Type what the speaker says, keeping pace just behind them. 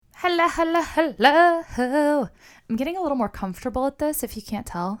Hello, hello, hello. I'm getting a little more comfortable at this if you can't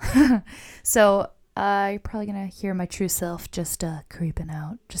tell. You're probably going to hear my true self just creeping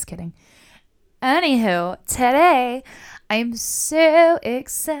out. Just kidding. Anywho, today I'm so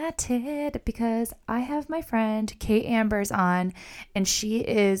excited because I have my friend Kate Ambers on, and she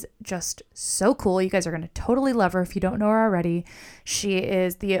is just so cool. You guys are going to totally love her if you don't know her already. She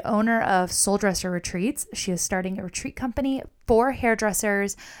is the owner of Soul Dresser Retreats. She is starting a retreat company for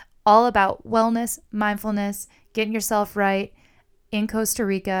hairdressers all about wellness, mindfulness, getting yourself right in Costa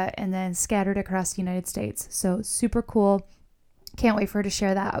Rica and then scattered across the United States. So super cool. Can't wait for her to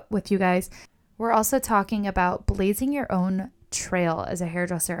share that with you guys. We're also talking about blazing your own trail as a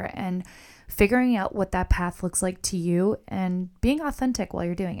hairdresser and figuring out what that path looks like to you and being authentic while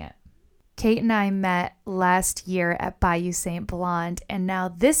you're doing it. Kate and I met last year at Bayou St. Blonde, and now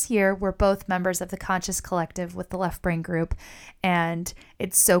this year we're both members of the Conscious Collective with the Left Brain Group, and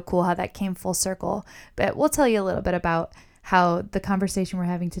it's so cool how that came full circle. But we'll tell you a little bit about how the conversation we're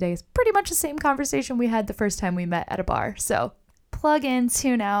having today is pretty much the same conversation we had the first time we met at a bar. So plug in,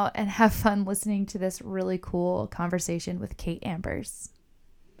 tune out, and have fun listening to this really cool conversation with Kate Ambers.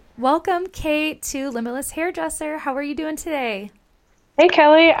 Welcome, Kate, to Limitless Hairdresser. How are you doing today? Hey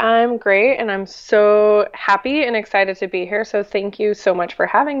Kelly, I'm great and I'm so happy and excited to be here. So thank you so much for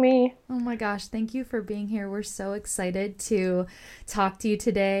having me. Oh my gosh, thank you for being here. We're so excited to talk to you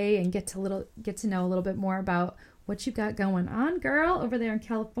today and get to know a little bit more about what you got going on, girl, over there in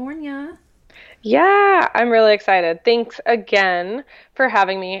California. Yeah, I'm really excited. Thanks again for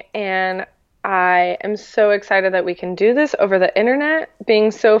having me. And I am so excited that we can do this over the internet,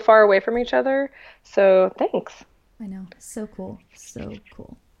 being so far away from each other. So thanks. I know, so cool, so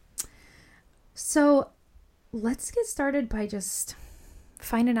cool. So let's get started by just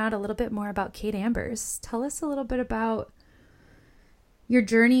finding out a little bit more about Kate Ambers. Tell us a little bit about your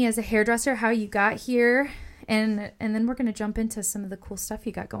journey as a hairdresser, how you got here, and then we're going to jump into some of the cool stuff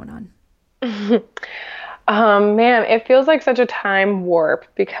you got going on. Man, it feels like such a time warp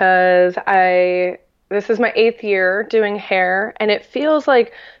because this is my 8th year doing hair and it feels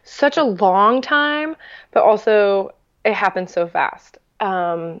like such a long time, but also it happens so fast.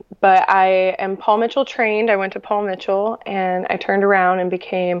 But I am Paul Mitchell trained. I went to Paul Mitchell and I turned around and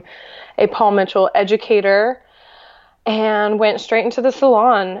became a Paul Mitchell educator and went straight into the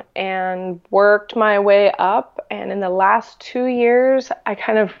salon and worked my way up. And in the last 2 years, I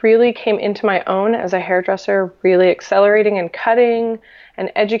kind of really came into my own as a hairdresser, really accelerating and cutting and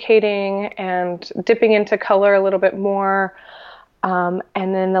educating and dipping into color a little bit more. And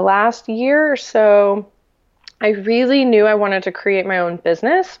then the last year or so, I really knew I wanted to create my own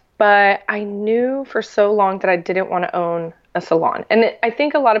business, but I knew for so long that I didn't want to own a salon. And I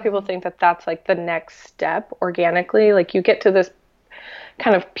think a lot of people think that that's like the next step organically. Like you get to this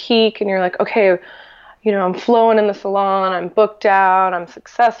kind of peak and you're like, okay, I'm flowing in the salon, I'm booked out, I'm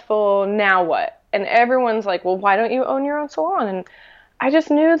successful. Now what? And everyone's like, well, why don't you own your own salon? And I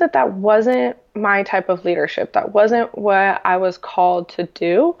just knew that that wasn't my type of leadership. That wasn't what I was called to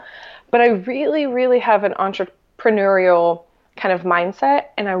do. But I really, really have an entrepreneurial kind of mindset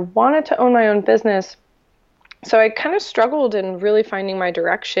and I wanted to own my own business. So I kind of struggled in really finding my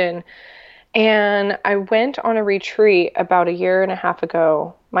direction. And I went on a retreat about a year and a half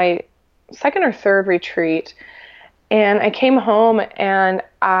ago, my second or third retreat. And I came home and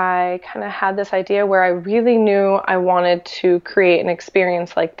I kind of had this idea where I really knew I wanted to create an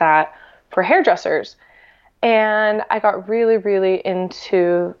experience like that for hairdressers. And I got really, really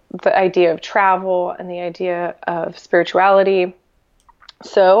into the idea of travel and the idea of spirituality.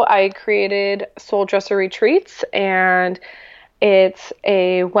 So I created Soul Dresser Retreats, and it's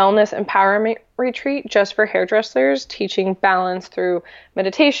a wellness empowerment retreat just for hairdressers, teaching balance through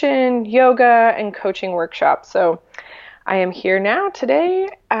meditation, yoga, and coaching workshops. So I am here now today,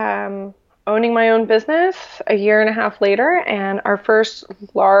 owning my own business a year and a half later, and our first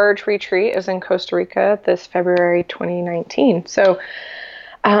large retreat is in Costa Rica this February 2019. So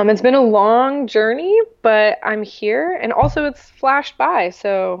it's been a long journey, but I'm here, and also it's flashed by,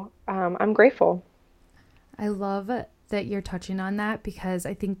 so I'm grateful. I love that you're touching on that because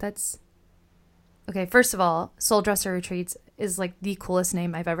I think that's okay. First of all, Soul Dresser Retreats is like the coolest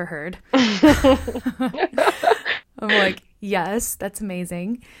name I've ever heard. I'm like, yes, that's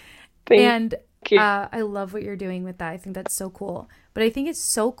amazing. Thank And you. I love what you're doing with that. I think that's so cool. But I think it's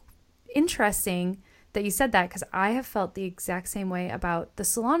so interesting that you said that because I have felt the exact same way about the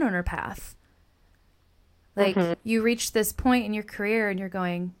salon owner path. Like you reach this point in your career and you're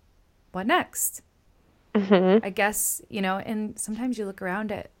going, what next? I guess, and sometimes you look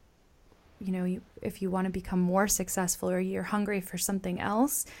around at if you want to become more successful or you're hungry for something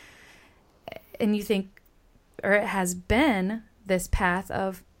else, and you think, or it has been this path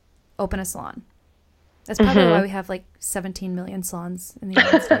of open a salon. That's probably why we have like 17 million salons in the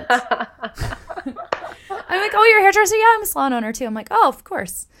United States. I'm like, oh, you're a hairdresser? Yeah, I'm a salon owner too. I'm like, oh, of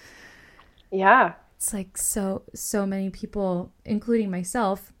course. Yeah. It's like so many people, including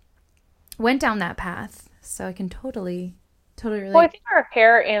myself, went down that path. So I can totally relate. Well, I think our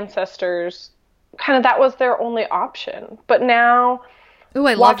hair ancestors kind of that was their only option. But now Oh,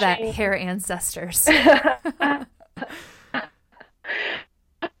 I love that, hair ancestors.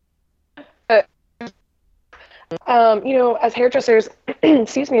 As hairdressers,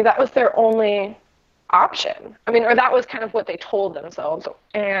 excuse me, that was their only option. I mean, or that was kind of what they told themselves.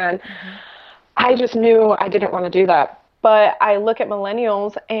 And I just knew I didn't want to do that. But I look at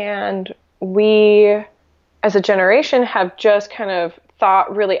millennials, and we, as a generation, have just kind of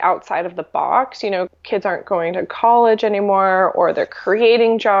thought really outside of the box. Kids aren't going to college anymore, or they're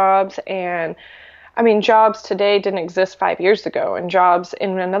creating jobs. And I mean, jobs today didn't exist 5 years ago, and jobs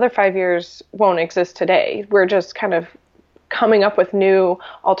in another 5 years won't exist today. We're just kind of coming up with new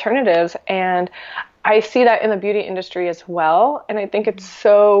alternatives. And I see that in the beauty industry as well. And I think it's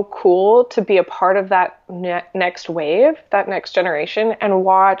so cool to be a part of that next wave, that next generation, and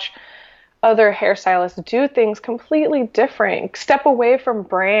watch other hairstylists do things completely different, step away from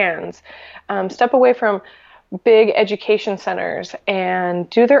brands, step away from big education centers and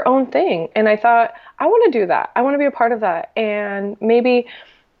do their own thing. And I thought, I want to do that. I want to be a part of that. And maybe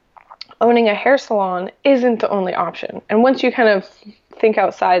owning a hair salon isn't the only option. And once you kind of think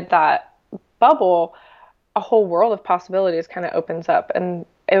outside that bubble, a whole world of possibilities kind of opens up. And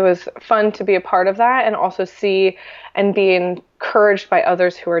it was fun to be a part of that, and also see and be encouraged by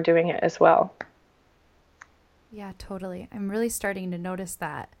others who are doing it as well. Yeah, totally. I'm really starting to notice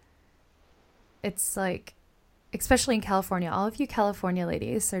that. It's like, especially in California, all of you California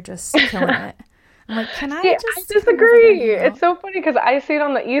ladies are just killing it. I'm like, can I just... I disagree. It's so funny because I see it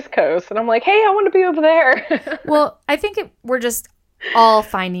on the East Coast, and I'm like, hey, I want to be over there. Well, I think we're just all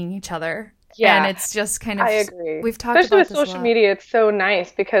finding each other. Yeah. And it's just kind of... I agree. We've talked Especially about with social media, it's so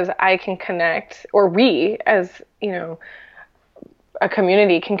nice because I can connect, or we, as, a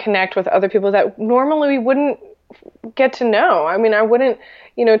community, can connect with other people that normally we wouldn't get to know. I mean, I wouldn't,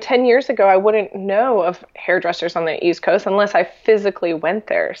 10 years ago, I wouldn't know of hairdressers on the East Coast unless I physically went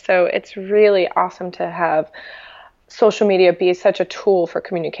there. So it's really awesome to have social media be such a tool for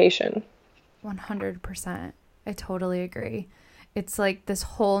communication. 100%. I totally agree. It's like this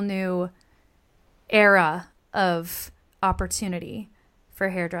whole new era of opportunity for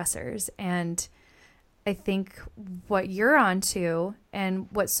hairdressers. And I think what you're onto, and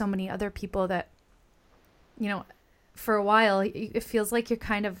what so many other people that, for a while, it feels like you're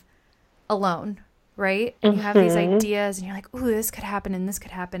kind of alone, right? And you have these ideas, and you're like, ooh, this could happen and this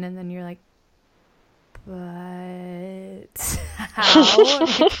could happen. And then you're like, but how am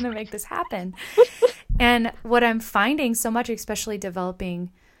I going to make this happen? And what I'm finding so much, especially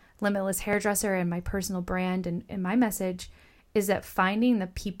developing Limitless Hairdresser and my personal brand and my message, is that finding the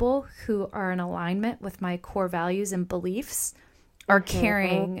people who are in alignment with my core values and beliefs are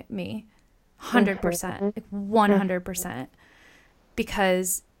carrying me 100%, like 100%,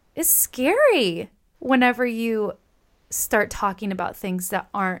 because it's scary whenever you start talking about things that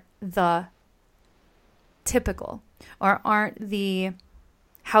aren't the typical, or aren't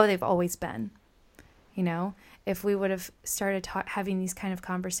how they've always been. If we would have started having these kind of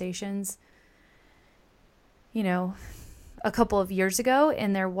conversations, a couple of years ago,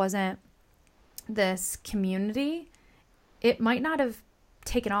 and there wasn't this community, it might not have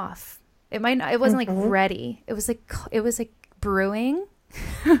taken off. It wasn't like ready. It was like brewing.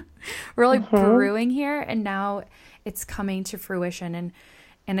 We're like brewing here, and now it's coming to fruition.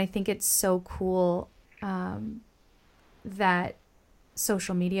 And I think it's so cool that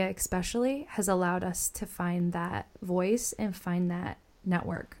social media especially has allowed us to find that voice and find that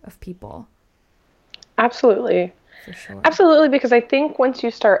network of people. Absolutely. For sure. Absolutely, because I think once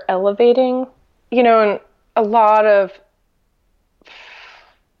you start elevating, and a lot of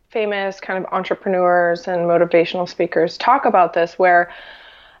famous kind of entrepreneurs and motivational speakers talk about this, where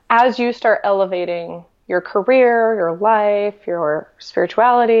as you start elevating your career, your life, your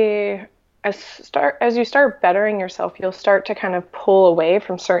spirituality, as you start bettering yourself, you'll start to kind of pull away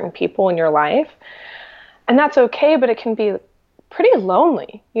from certain people in your life. And that's okay, but it can be pretty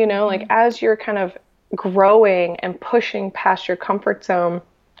lonely, like as you're kind of growing and pushing past your comfort zone,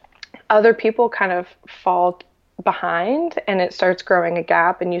 other people kind of fall behind, and it starts growing a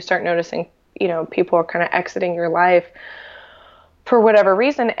gap, and you start noticing, people are kind of exiting your life for whatever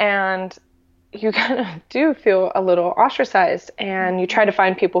reason. And you kind of do feel a little ostracized, and you try to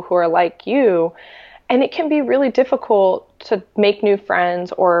find people who are like you. And it can be really difficult to make new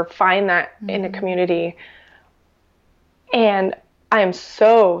friends or find that in a community. And I am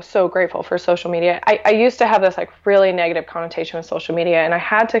so, so grateful for social media. I used to have this like really negative connotation with social media, and I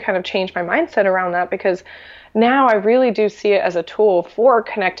had to kind of change my mindset around that, because now I really do see it as a tool for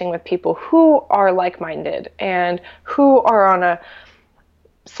connecting with people who are like-minded and who are on a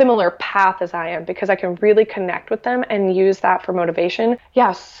similar path as I am, because I can really connect with them and use that for motivation.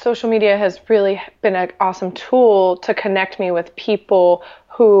 Yeah, social media has really been an awesome tool to connect me with people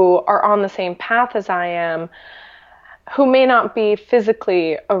who are on the same path as I am, who may not be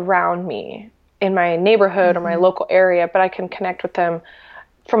physically around me in my neighborhood or my local area, but I can connect with them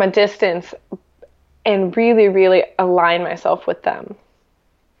from a distance and really, really align myself with them.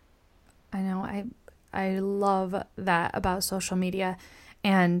 I know. I love that about social media.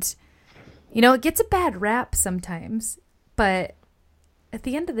 And, it gets a bad rap sometimes, but at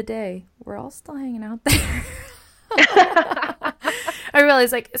the end of the day, we're all still hanging out there. I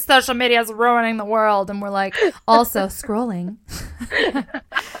realize like social media is ruining the world, and we're like also scrolling,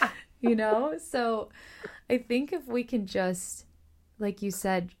 So I think if we can just, like you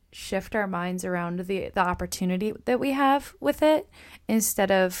said, shift our minds around the opportunity that we have with it,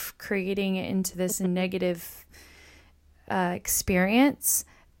 instead of creating it into this negative experience,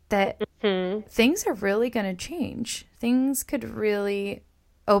 that things are really going to change. Things could really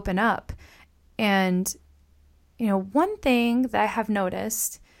open up. And, one thing that I have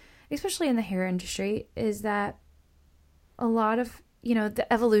noticed, especially in the hair industry, is that a lot of, the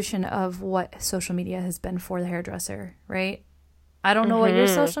evolution of what social media has been for the hairdresser, right? I don't know what your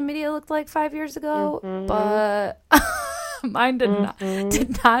social media looked like 5 years ago, but mine did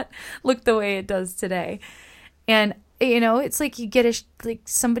not look the way it does today. And it's like you get like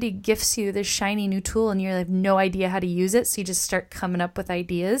somebody gifts you this shiny new tool, and you have no idea how to use it, so you just start coming up with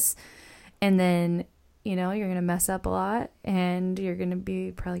ideas, and then you're gonna mess up a lot, and you're gonna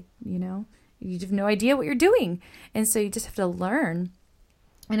be probably you have no idea what you're doing, and so you just have to learn.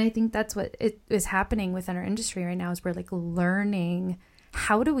 And I think that's what is happening within our industry right now, is we're like learning,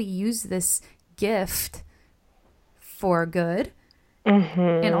 how do we use this gift for good?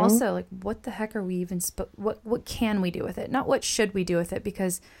 And also, like, what the heck are we even what can we do with it? Not what should we do with it,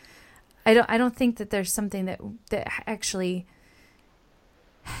 because I don't think that there's something that actually,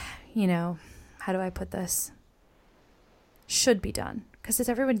 how do I put this, should be done, because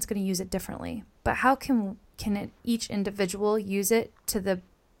everyone's going to use it differently. But how can each individual use it to the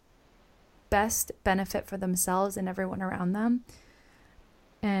best benefit for themselves and everyone around them?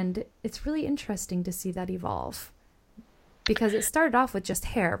 And it's really interesting to see that evolve. Because it started off with just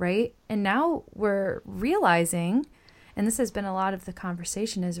hair, right? And now we're realizing, and this has been a lot of the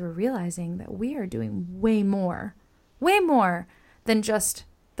conversation, is we're realizing that we are doing way more than just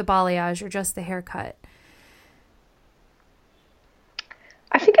the balayage or just the haircut.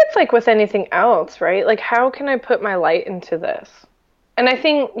 I think it's like with anything else, right? Like, how can I put my light into this? And I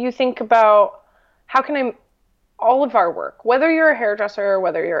think you think about, how can all of our work, whether you're a hairdresser,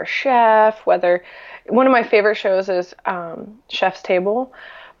 whether you're a chef, one of my favorite shows is Chef's Table,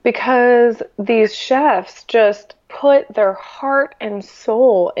 because these chefs just put their heart and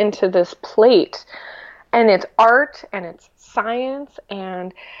soul into this plate, and it's art and it's science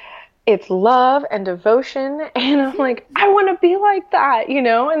and it's love and devotion, and I'm like, I want to be like that,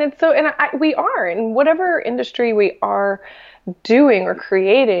 and it's so, and we are in whatever industry we are doing or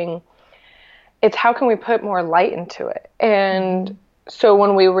creating. It's how can we put more light into it? And so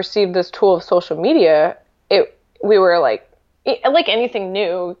when we received this tool of social media, we were like anything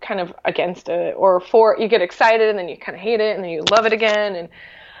new, kind of against it, or for, you get excited and then you kind of hate it and then you love it again. And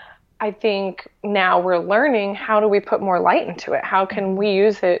I think now we're learning, how do we put more light into it? How can we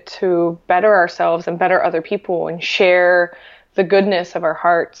use it to better ourselves and better other people and share the goodness of our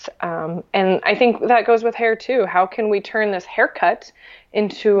hearts? And I think that goes with hair too. How can we turn this haircut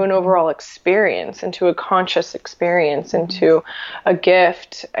into an overall experience, into a conscious experience, into a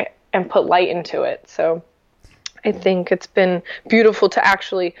gift, and put light into it? So I think it's been beautiful to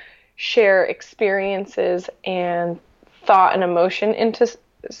actually share experiences and thought and emotion into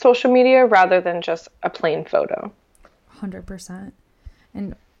social media rather than just a plain photo. 100%.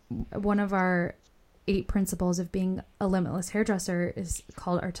 And one of our 8 principles of being a limitless hairdresser is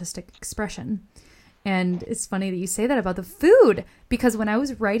called artistic expression. And it's funny that you say that about the food, because when I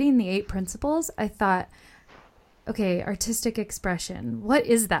was writing the 8 principles, I thought, okay, artistic expression, what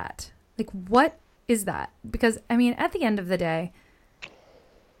is that? Like, what is that? Because, I mean, at the end of the day,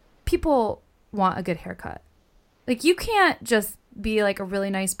 people want a good haircut. Like, you can't just be like a really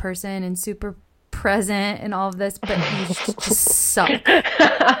nice person and super present and all of this, but you just suck.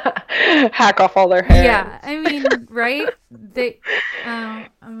 Hack off all their hair. Yeah, I mean, right?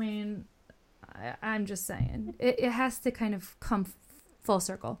 I'm just saying, it has to kind of come full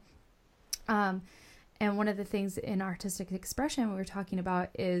circle. And one of the things in artistic expression we were talking about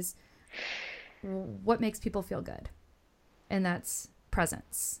is what makes people feel good, and that's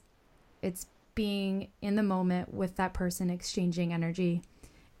presence. It's being in the moment with that person, exchanging energy.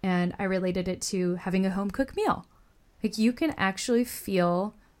 And I related it to having a home cooked meal. Like, you can actually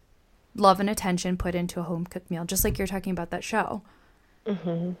feel love and attention put into a home cooked meal, just like you're talking about that show. Mm-hmm.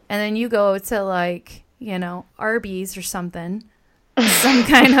 And then you go to, like, Arby's or something, some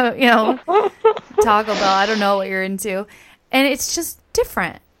kind of, Taco Bell. I don't know what you're into. And it's just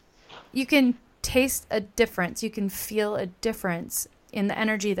different. You can taste a difference. You can feel a difference in the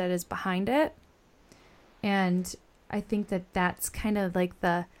energy that is behind it. And I think that that's kind of like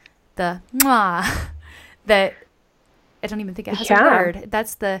the mwah that I don't even think it has a word.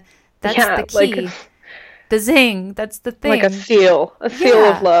 That's the key. Like, the zing. That's the thing. Like a seal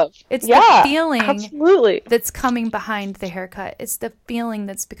of love. It's the feeling absolutely that's coming behind the haircut. It's the feeling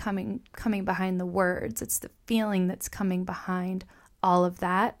that's coming behind the words. It's the feeling that's coming behind all of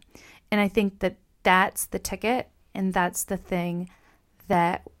that. And I think that that's the ticket, and that's the thing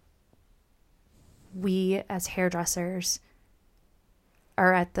that we as hairdressers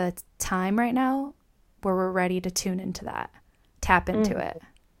are at the time right now where we're ready to tune into that, tap into it.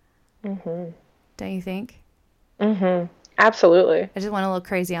 Mm-hmm. Don't you think? Mm-hmm. Absolutely. I just went a little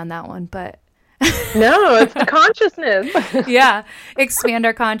crazy on that one, but no, it's the consciousness. Yeah, expand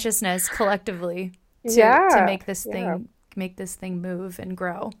our consciousness collectively to make this thing move and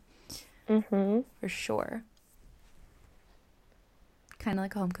grow. Mm-hmm. For sure. Kind of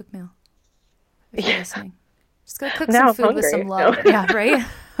like a home cooked meal. If you're listening, just go cook some food with some love. No. Yeah, right.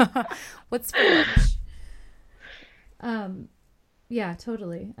 What's for lunch? Yeah,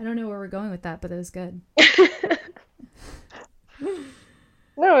 totally. I don't know where we're going with that, but it was good.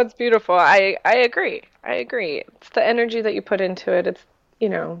 No, it's beautiful. I agree. It's the energy that you put into it. It's,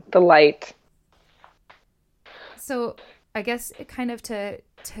 the light. So I guess it kind of to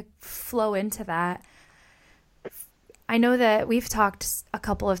flow into that, I know that we've talked a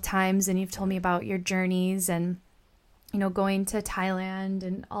couple of times and you've told me about your journeys and, going to Thailand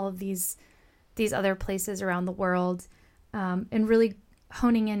and all of these other places around the world, and really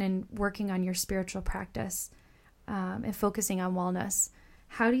honing in and working on your spiritual practice, and focusing on wellness.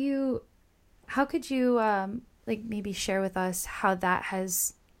 How could you maybe share with us how that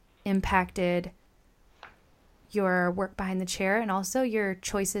has impacted your work behind the chair and also your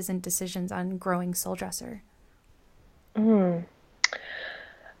choices and decisions on growing Soul Dresser?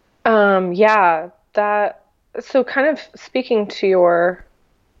 So kind of speaking to your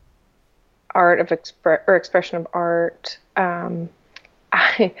art of expression of art,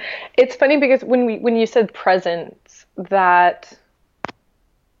 it's funny because when you said presence, that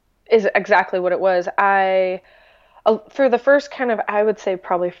is exactly what it was. For the first kind of, I would say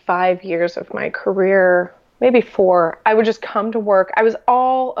probably 5 years of my career, maybe 4, I would just come to work. I was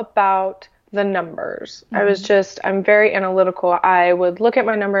all about the numbers. Mm-hmm. I'm very analytical. I would look at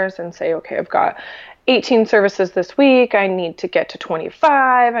my numbers and say, okay, I've got 18 services this week. I need to get to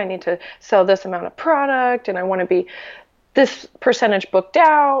 25. I need to sell this amount of product, and I want to be this percentage booked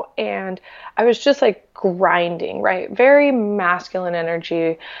out. And I was just like grinding, right? Very masculine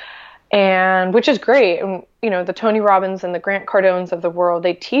energy, and which is great. And, the Tony Robbins and the Grant Cardones of the world,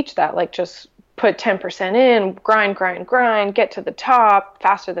 they teach that, like, just put 10% in, grind, get to the top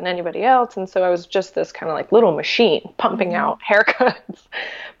faster than anybody else. And so I was just this kind of like little machine pumping out haircuts,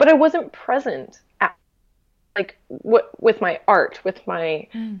 but I wasn't present with my art, with my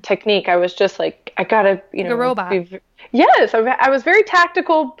technique. I was just like, I gotta, a robot. Yes. I was very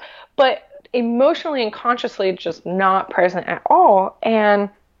tactical, but emotionally and consciously just not present at all. And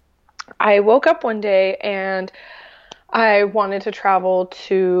I woke up one day and I wanted to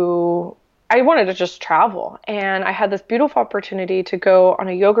just travel. And I had this beautiful opportunity to go on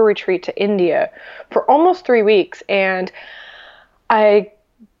a yoga retreat to India for almost 3 weeks. And I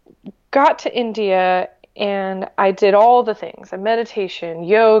got to India and I did all the things, meditation,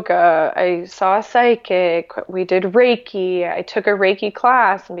 yoga, I saw a psychic, we did Reiki, I took a Reiki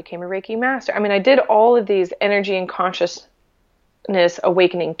class and became a Reiki master. I mean, I did all of these energy and consciousness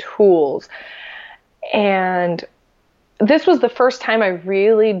awakening tools. And this was the first time I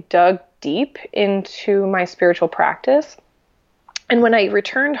really dug deep into my spiritual practice. And when I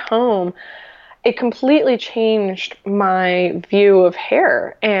returned home, it completely changed my view of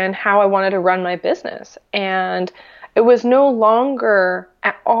hair and how I wanted to run my business. And It was no longer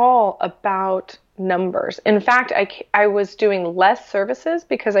at all about numbers. In fact, I was doing less services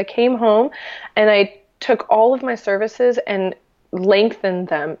because I came home and I took all of my services and lengthened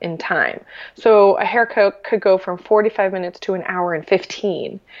them in time. So a haircut could go from 45 minutes to an hour and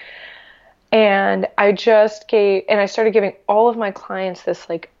 15. And I started giving all of my clients this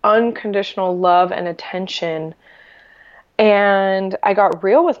like unconditional love and attention. And I got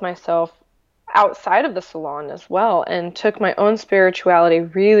real with myself outside of the salon as well and took my own spirituality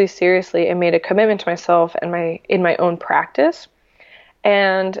really seriously and made a commitment to myself and in my own practice.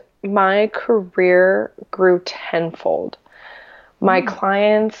 And my career grew tenfold. My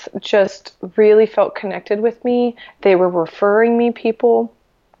clients just really felt connected with me. They were referring me people.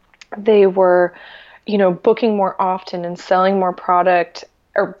 They were, booking more often and selling more product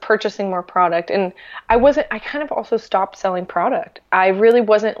or purchasing more product. And I kind of also stopped selling product. I really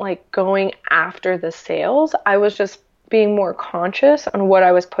wasn't like going after the sales. I was just being more conscious on what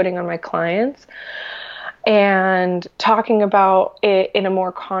I was putting on my clients and talking about it in a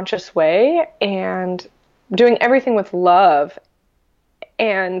more conscious way and doing everything with love.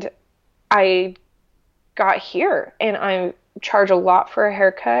 And I got here and I charge a lot for a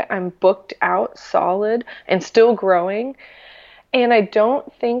haircut. I'm booked out solid and still growing. And I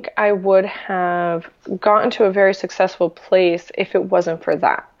don't think I would have gotten to a very successful place if it wasn't for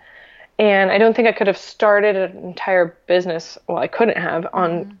that. And I don't think I could have started an entire business, well, I couldn't have,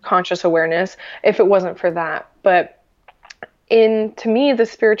 on conscious awareness if it wasn't for that. But to me, the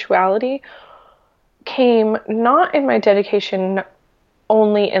spirituality came not in my dedication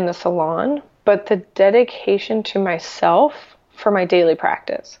only in the salon, but the dedication to myself for my daily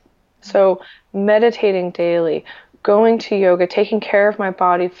practice. So meditating daily, going to yoga, taking care of my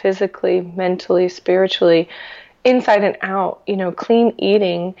body physically, mentally, spiritually, inside and out, clean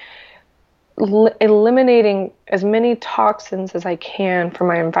eating, eliminating as many toxins as I can from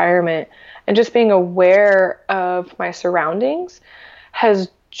my environment, and just being aware of my surroundings has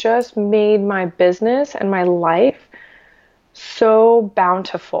just made my business and my life so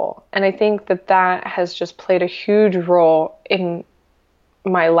bountiful. And I think that has just played a huge role in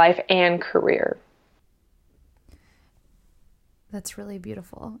my life and career. That's really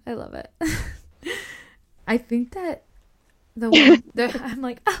beautiful. I love it. I think that I'm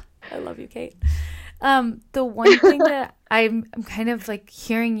like, oh, I love you, Kate. The one thing that I'm kind of like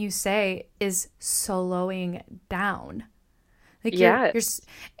hearing you say is slowing down. Like you're,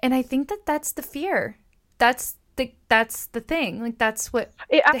 and I think that's the fear. That's the thing. Like that's what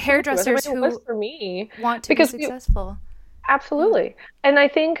the hairdressers who for me want to be successful. Absolutely. And I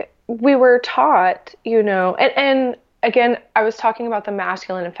think we were taught, and again, I was talking about the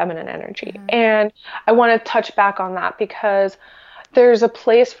masculine and feminine energy. And I want to touch back on that because there's a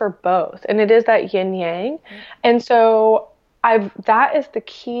place for both. And it is that yin yang. And so that is the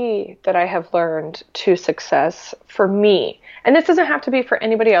key that I have learned to success for me. And this doesn't have to be for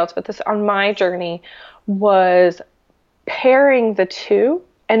anybody else, but this on my journey was pairing the two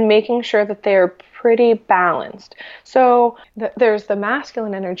and making sure that they're pretty balanced. So there's the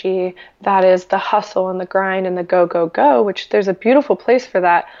masculine energy that is the hustle and the grind and the go, go, go, which there's a beautiful place for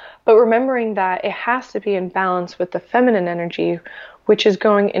that. But remembering that it has to be in balance with the feminine energy, which is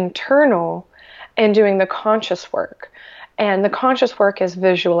going internal and doing the conscious work. And the conscious work is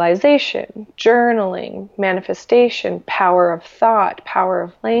visualization, journaling, manifestation, power of thought, power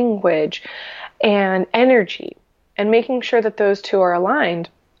of language, and energy, and making sure that those two are aligned.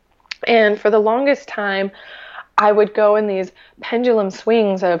 And for the longest time, I would go in these pendulum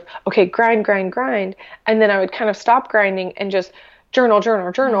swings of, okay, grind, grind, grind. And then I would kind of stop grinding and just journal,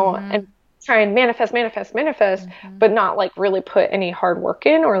 and try and manifest, but not like really put any hard work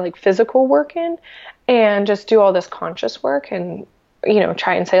in or like physical work in, and just do all this conscious work and,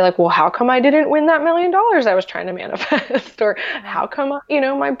 try and say like, well, how come I didn't win that $1 million I was trying to manifest? Or how come,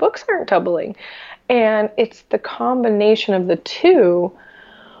 my books aren't doubling? And it's the combination of the two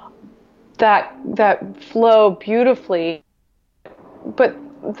that flow beautifully. But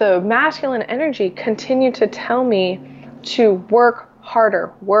the masculine energy continued to tell me to work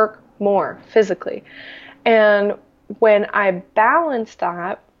harder, work more physically. And when I balanced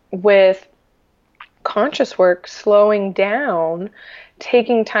that with conscious work, slowing down,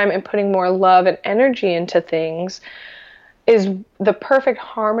 taking time and putting more love and energy into things, is the perfect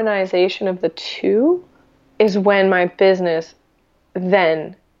harmonization of the two, is when my business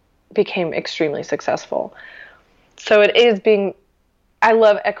then became extremely successful. So it is I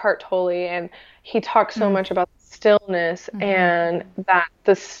love Eckhart Tolle, and he talks so much about stillness, and that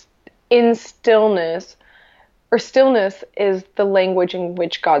in stillness, or stillness is the language in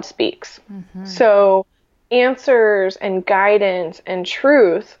which God speaks. So answers and guidance and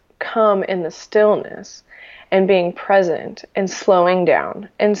truth come in the stillness and being present and slowing down.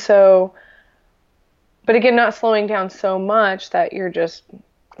 And so, but again, not slowing down so much that you're just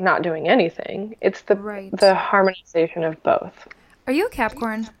not doing anything. It's Right. the harmonization of both. Are you a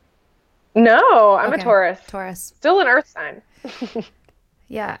Capricorn? No, I'm a Okay. Taurus. Taurus. Still an earth sign.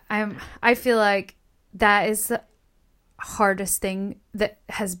 Yeah, I feel like that is the hardest thing that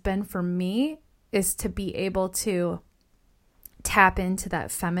has been for me, is to be able to tap into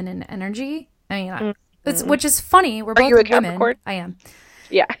that feminine energy. I mean, it's, which is funny. We're both you a women. Capricorn? I am.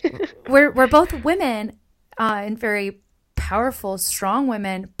 Yeah. We're both women, and very powerful, strong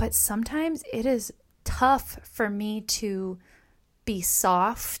women, but sometimes it is tough for me to be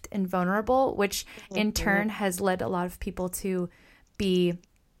soft and vulnerable, which in turn has led a lot of people to be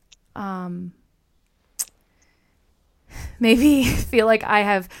maybe feel like I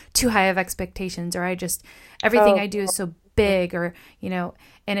have too high of expectations, or I just, everything I do is so big, or, you know,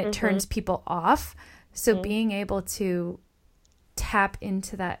 and it turns people off. So being able to tap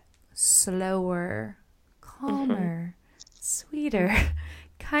into that slower, calmer, sweeter,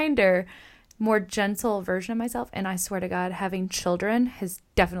 kinder, more gentle version of myself. And I swear to God, having children has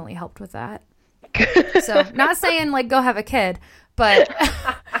definitely helped with that. So not saying like go have a kid, but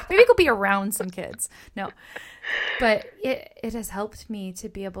maybe go be around some kids. No, but it has helped me to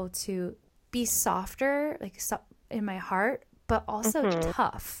be able to be softer, like in my heart, but also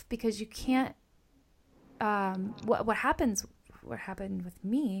tough, because you can't, what happened with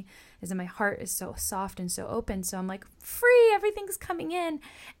me is that my heart is so soft and so open. So I'm like free, everything's coming in.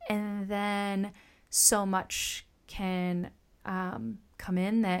 And then so much can come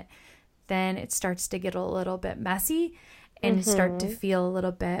in that then it starts to get a little bit messy and start to feel a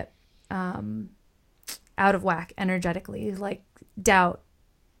little bit out of whack energetically, like doubt,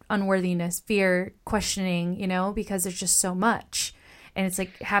 unworthiness, fear, questioning, you know, because there's just so much. And it's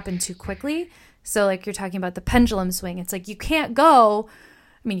like it happened too quickly. So like you're talking about the pendulum swing. It's like you can't go,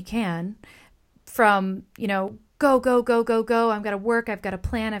 I mean, you can, from, you know, go. I've got to work. I've got to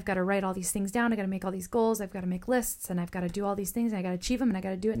plan. I've got to write all these things down. I got to make all these goals. I've got to make lists, and I've got to do all these things, and I got to achieve them, and I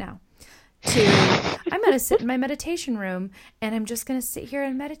got to do it now. To I'm going to sit in my meditation room, and I'm just going to sit here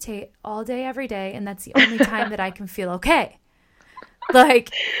and meditate all day, every day. And that's the only time that I can feel okay.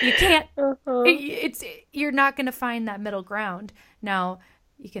 Like you can't, you're not going to find that middle ground. Now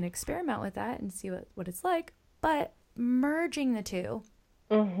you can experiment with that and see what it's like, but merging the two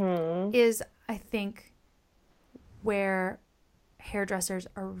is, I think, where hairdressers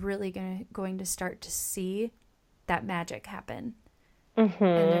are really going to start to see that magic happen.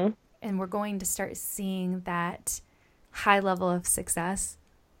 And we're going to start seeing that high level of success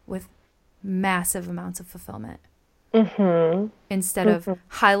with massive amounts of fulfillment. Instead of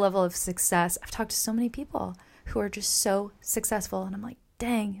high level of success. I've talked to so many people who are just so successful, and I'm like,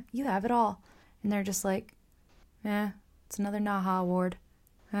 dang, you have it all. And they're just like, it's another NAHA award.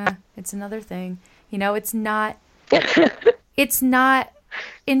 It's another thing. You know, it's not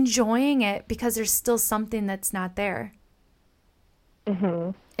enjoying it because there's still something that's not there.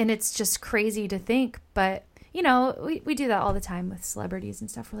 And it's just crazy to think, but you know, we do that all the time with celebrities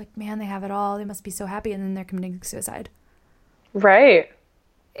and stuff. We're like, man, they have it all. They must be so happy. And then they're committing suicide. Right.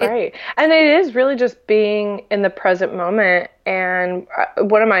 And it is really just being in the present moment. And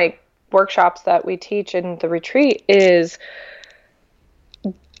one of my workshops that we teach in the retreat is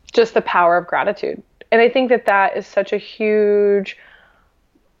just the power of gratitude. And I think that is such a huge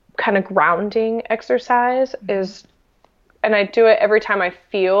kind of grounding exercise and I do it every time I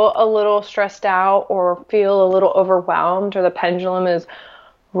feel a little stressed out or feel a little overwhelmed, or the pendulum is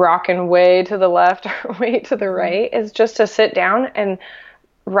rocking way to the left or way to the right, is just to sit down and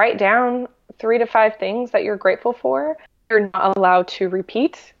write down 3 to 5 things that you're grateful for. You're not allowed to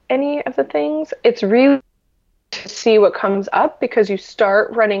repeat any of the things. It's really to see what comes up, because you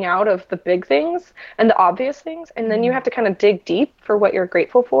start running out of the big things and the obvious things, and then you have to kind of dig deep for what you're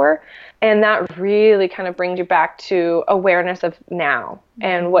grateful for, and that really kind of brings you back to awareness of now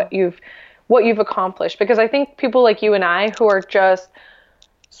and what you've accomplished. Because I think people like you and I who are just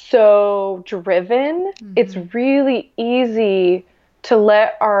so driven, it's really easy to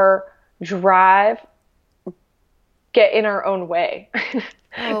let our drive get in our own way.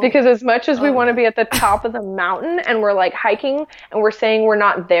 Because as much as we want to be at the top of the mountain and we're like hiking and we're saying we're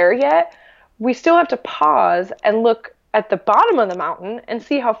not there yet, we still have to pause and look at the bottom of the mountain and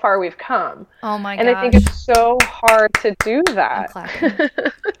see how far we've come. Oh my gosh. And I think it's so hard to do that.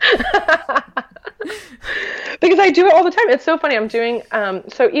 Because I do it all the time. It's so funny. I'm doing,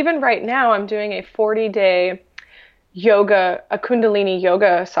 so even right now I'm doing a 40-day a Kundalini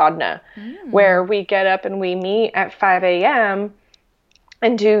yoga sadhana, where we get up and we meet at 5 a.m.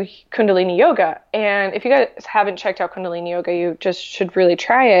 and do Kundalini yoga. And if you guys haven't checked out Kundalini yoga, you just should really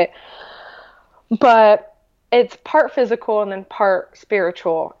try it. But it's part physical and then part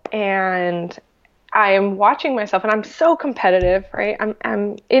spiritual. And I am watching myself, and I'm so competitive, right?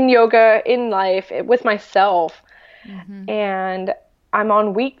 I'm in yoga, in life, with myself. And I'm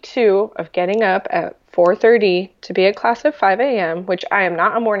on week 2 of getting up at 4:30 to be at class at 5 a.m., which I am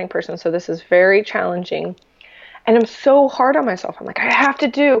not a morning person, so this is very challenging. And I'm so hard on myself. I'm like, I have to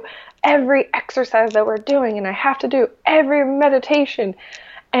do every exercise that we're doing, and I have to do every meditation.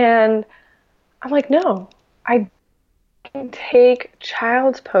 And I'm like, no, I can take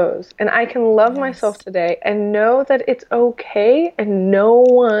child's pose, and I can love myself today and know that it's okay, and no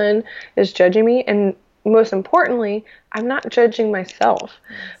one is judging me. And most importantly, I'm not judging myself.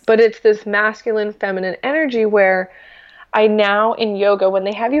 But it's this masculine, feminine energy where I now in yoga, when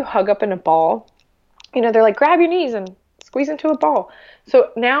they have you hug up in a ball, they're like, grab your knees and squeeze into a ball. So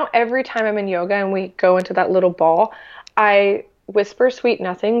now every time I'm in yoga and we go into that little ball, I whisper sweet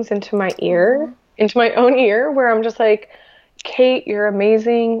nothings into my ear, into my own ear, where I'm just like, Kate, you're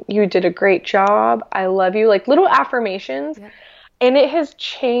amazing. You did a great job. I love you. Like little affirmations. Yep. And it has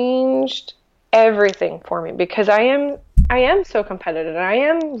changed everything for me, because I am so competitive, and I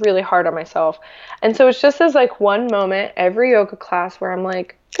am really hard on myself. And so it's just as like one moment every yoga class where I'm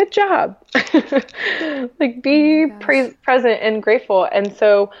like, good job. Like be present and grateful. And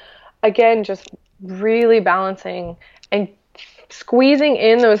so again, just really balancing and squeezing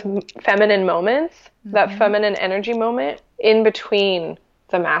in those feminine moments, that feminine energy moment in between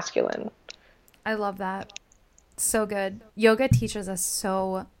the masculine. I love that. So good. Yoga teaches us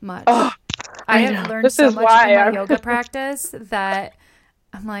so much. Oh, I have learned so much in my yoga practice that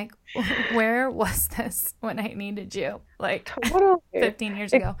I'm like, where was this when I needed you? Like 15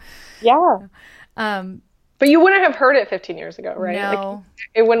 years ago. Yeah. But you wouldn't have heard it 15 years ago, right? No. Like,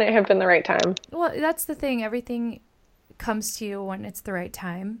 it wouldn't have been the right time. Well, that's the thing. Everything comes to you when it's the right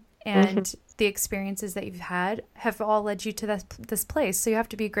time. And the experiences that you've had have all led you to this place. So you have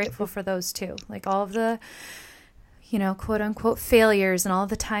to be grateful for those too. Like all of the, quote unquote failures and all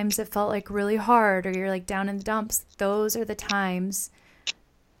the times it felt like really hard, or you're like down in the dumps. Those are the times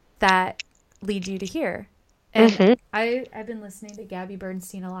that lead you to here. And I've been listening to Gabby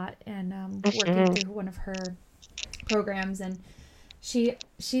Bernstein a lot, and working through one of her programs, and she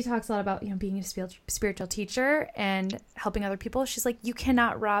talks a lot about being a spiritual teacher and helping other people. She's like, you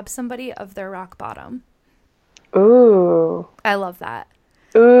cannot rob somebody of their rock bottom. Ooh, I love that.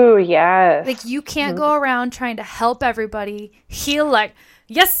 Ooh, yes. Like you can't go around trying to help everybody heal. Like,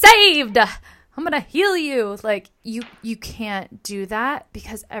 you're saved, I'm gonna heal you. Like you can't do that,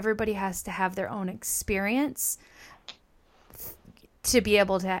 because everybody has to have their own experience to be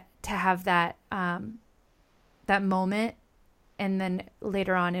able to have that that moment, and then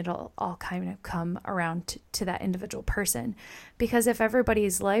later on it'll all kind of come around to that individual person. Because if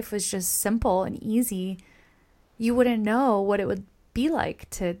everybody's life was just simple and easy, you wouldn't know what it would be like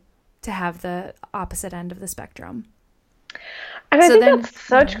to have the opposite end of the spectrum. And I think that's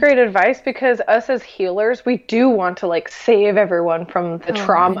such great advice, because us as healers, we do want to like save everyone from the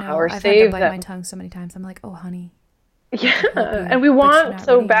trauma, or I've save had to bite my tongue so many times. I'm like, oh, honey. Yeah. And we want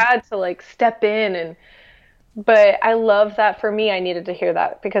so bad to like step in, but I love that. For me, I needed to hear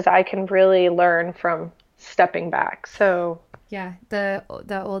that, because I can really learn from stepping back. So yeah, the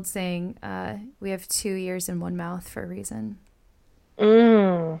old saying, we have 2 ears and 1 mouth for a reason.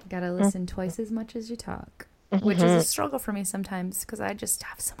 Gotta listen twice as much as you talk. Which is a struggle for me sometimes, because I just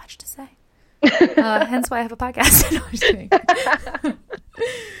have so much to say. Hence why I have a podcast. No, I'm just kidding.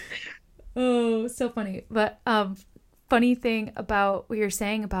 Oh, so funny. But funny thing about what you're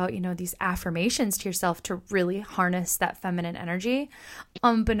saying about, these affirmations to yourself to really harness that feminine energy,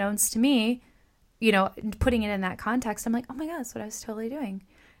 unbeknownst to me, putting it in that context, I'm like, oh my God, that's what I was totally doing.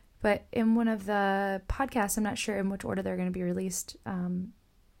 But in one of the podcasts, I'm not sure in which order they're going to be released,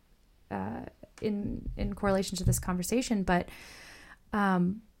 in correlation to this conversation, but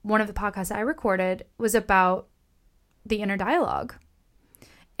one of the podcasts I recorded was about the inner dialogue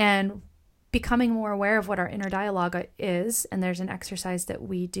and becoming more aware of what our inner dialogue is. And there's an exercise that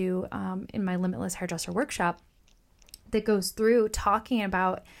we do in my Limitless Hairdresser workshop that goes through talking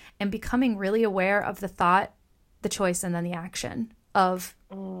about and becoming really aware of the thought, the choice, and then the action of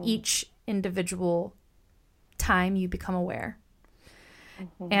each individual time you become aware.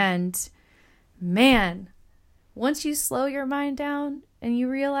 And man, once you slow your mind down and you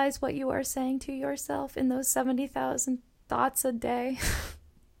realize what you are saying to yourself in those 70,000 thoughts a day,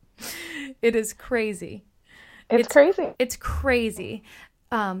 it is crazy. It's crazy. It's crazy.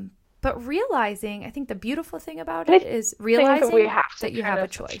 But realizing, I think the beautiful thing about it is realizing that you have a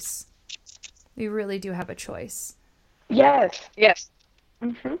choice. You really do have a choice. Yes, yes.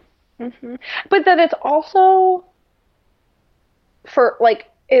 But that it's also for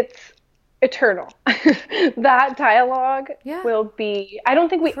like it's eternal. That dialogue Yeah, will be, I don't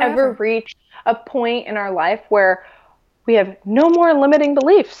think we ever forever. reach a point in our life where we have no more limiting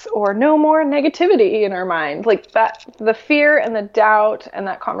beliefs or no more negativity in our mind. Like that, the fear and the doubt and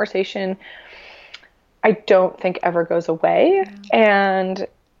that conversation, I don't think ever goes away. Yeah. And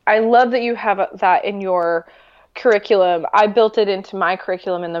I love that you have that in your curriculum. I built it into my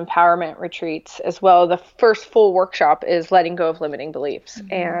curriculum in the empowerment retreats as well. The first full workshop is letting go of limiting beliefs.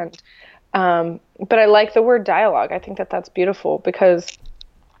 Mm-hmm. And, but I like the word dialogue. I think that that's beautiful because,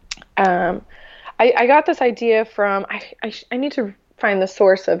 um, I got this idea from, I need to find the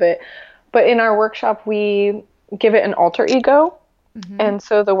source of it, but in our workshop, we give it an alter ego. Mm-hmm. And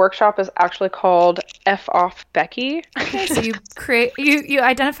so the workshop is actually called F Off Becky. Okay, so you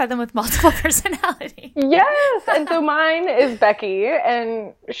identify them with multiple personality. Yes. And so mine is Becky,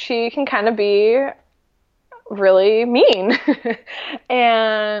 and she can kind of be really mean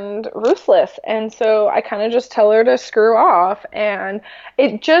and ruthless. And so I kind of just tell her to screw off. And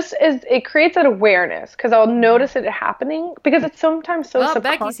it just is, it creates that awareness because I'll notice it happening because it's sometimes so Well,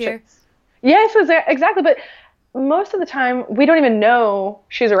 subconscious. Becky's here. Yes, exactly. But most of the time, we don't even know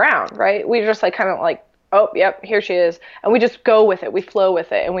she's around, right? We just like kind of like, oh, yep, here she is. And we just go with it. We flow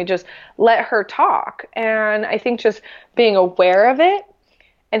with it and we just let her talk. And I think just being aware of it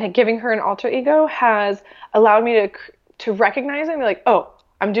and giving her an alter ego has allowed me to recognize it and be like, oh,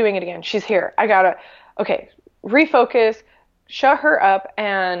 I'm doing it again. She's here. I gotta, okay, refocus, shut her up,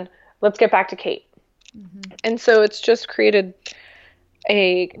 and let's get back to Kate. Mm-hmm. And so it's just created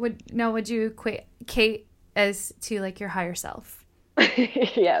a would you equate Kate as to like your higher self?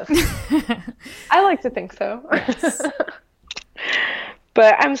 yes. I like to think so. Yes.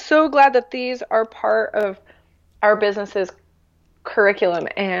 But I'm so glad that these are part of our business's curriculum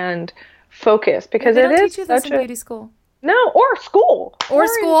and focus because They it don't is teach you this such in beauty school. no, or school. Or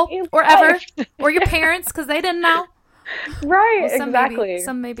school. Or ever. life. Or your parents, because they didn't know. Right, Well, some exactly.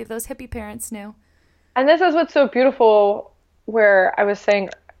 some maybe those hippie parents knew. And this is what's so beautiful where I was saying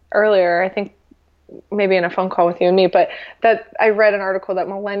earlier, I think maybe in a phone call with you and me, but that I read an article that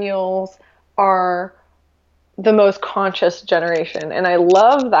millennials are the most conscious generation. And I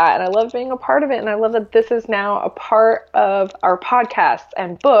love that. And I love being a part of it. And I love that this is now a part of our podcasts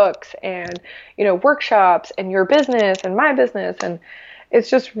and books and, workshops and your business and my business. And it's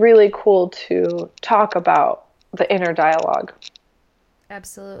just really cool to talk about the inner dialogue.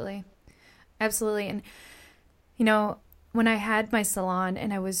 Absolutely. Absolutely. And, when I had my salon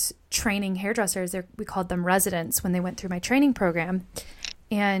and I was training hairdressers, we called them residents when they went through my training program.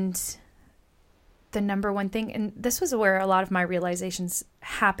 And the number one thing, and this was where a lot of my realizations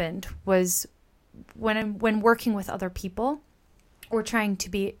happened, was when working with other people or trying to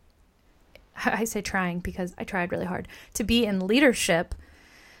be, I say trying because I tried really hard, to be in leadership,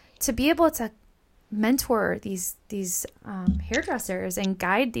 to be able to mentor these hairdressers and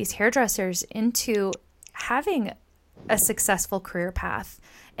guide these hairdressers into having a successful career path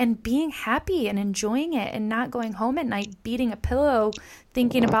and being happy and enjoying it and not going home at night beating a pillow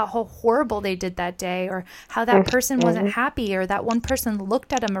thinking about how horrible they did that day or how that person wasn't happy or that one person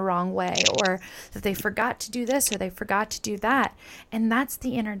looked at them a wrong way or that they forgot to do this or they forgot to do that. And that's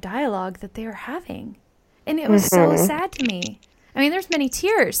the inner dialogue that they are having. And it was so sad to me. I mean, there's many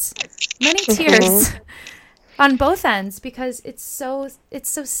tears on both ends because it's so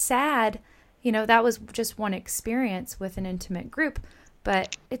sad. That was just one experience with an intimate group,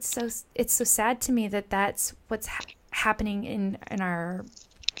 but it's so sad to me that that's what's happening in our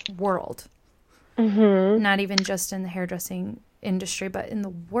world. Mm-hmm. Not even just in the hairdressing industry, but in the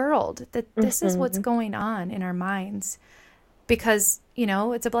world, that this is what's going on in our minds because,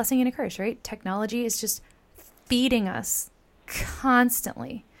 it's a blessing and a curse, right? Technology is just feeding us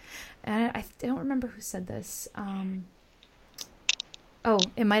constantly. And I don't remember who said this.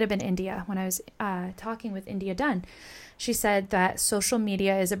 It might have been India when I was talking with India Dunn. She said that social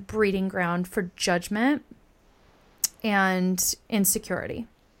media is a breeding ground for judgment and insecurity.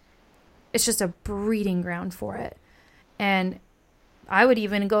 It's just a breeding ground for it. And I would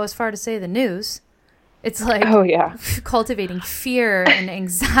even go as far to say the news. It's like cultivating fear and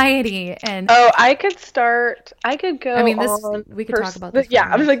anxiety and I could go I mean on we could talk about this. Yeah,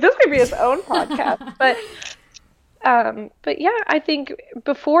 I was like this could be its own podcast. But yeah, I think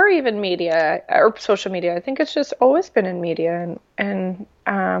before even media or social media, I think it's just always been in media and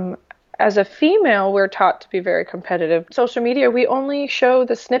I as a female, we're taught to be very competitive. Social media, we only show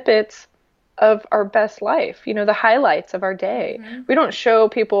the snippets of our best life, the highlights of our day. We don't show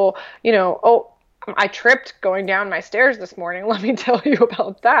people, oh, I tripped going down my stairs this morning. Let me tell you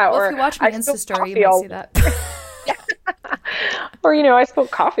about that. Well, or if you watch my Insta story, you might see that. Or, I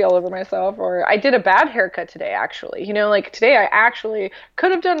spilled coffee all over myself, or I did a bad haircut today, actually. Like today I actually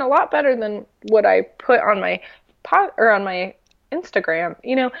could have done a lot better than what I put on my on my Instagram,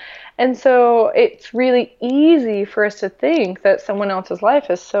 And so it's really easy for us to think that someone else's life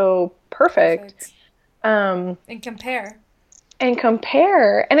is so perfect. And compare.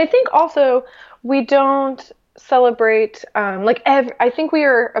 And I think also we don't celebrate, I think we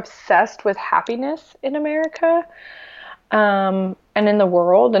are obsessed with happiness in America. And in the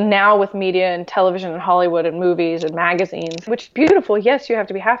world, and now with media and television and Hollywood and movies and magazines, which is beautiful. Yes, you have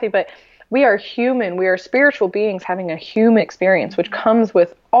to be happy, but we are human. We are spiritual beings having a human experience, which comes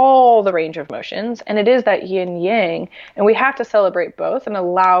with all the range of emotions. And it is that yin yang. And we have to celebrate both and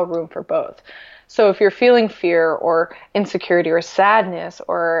allow room for both. So if you're feeling fear or insecurity or sadness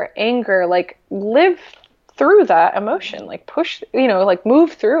or anger, live through that emotion, push,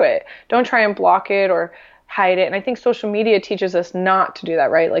 move through it. Don't try and block it or hide it. And I think social media teaches us not to do that,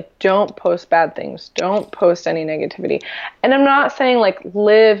 right? Don't post bad things. Don't post any negativity. And I'm not saying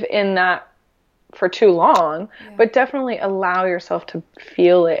live in that for too long, but definitely allow yourself to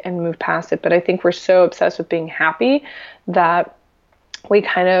feel it and move past it. But I think we're so obsessed with being happy that we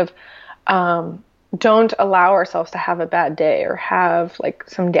kind of don't allow ourselves to have a bad day or have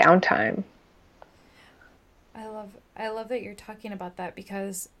some downtime. I love that you're talking about that,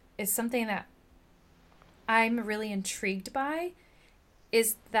 because it's something that I'm really intrigued by,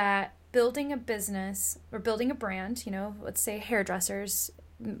 is that building a business or building a brand, let's say hairdressers,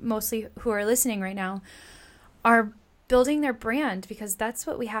 mostly who are listening right now, are building their brand, because that's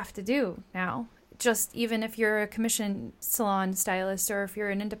what we have to do now. Just even if you're a commission salon stylist or if you're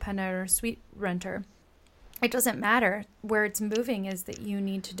an independent or suite renter, it doesn't matter. Where it's moving is that you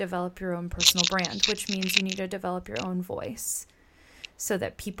need to develop your own personal brand, which means you need to develop your own voice so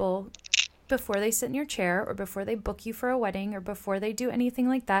that people, before they sit in your chair or before they book you for a wedding or before they do anything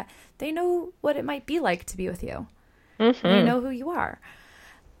like that, they know what it might be like to be with you. They know who you are.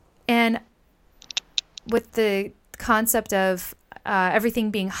 And with the concept of everything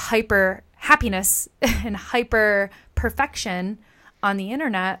being hyper happiness and hyper perfection on the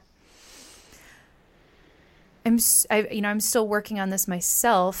internet, I'm still working on this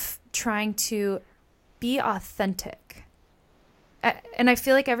myself, trying to be authentic. And I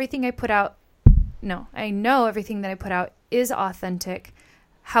feel like everything I put out, I know everything that I put out is authentic.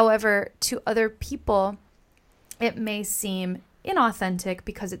 However, to other people, it may seem inauthentic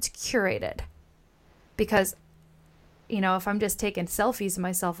because it's curated. Because, if I'm just taking selfies of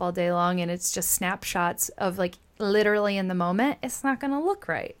myself all day long and it's just snapshots of literally in the moment, it's not going to look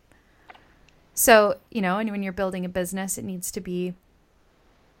right. So, and when you're building a business, it needs to be,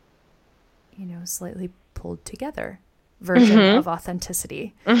 slightly pulled together version of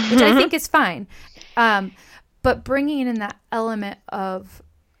authenticity, which I think is fine. But bringing in that element of,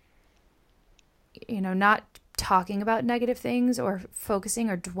 not talking about negative things or focusing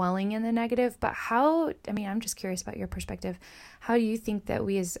or dwelling in the negative, but I'm just curious about your perspective. How do you think that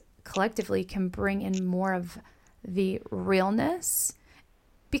we as collectively can bring in more of the realness?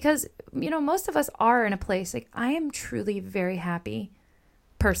 Because, most of us are in a place, I am truly very happy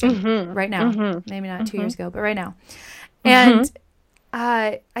person right now. Maybe not 2 years ago, but right now. And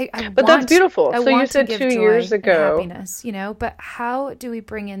but that's beautiful. So you said 2 years ago. Happiness, but how do we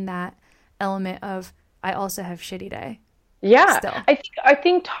bring in that element of, I also have shitty day? Yeah. Still. I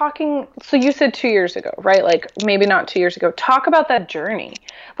think talking, so you said 2 years ago, right? Maybe not 2 years ago. Talk about that journey.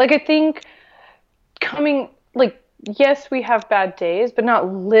 I think yes, we have bad days, but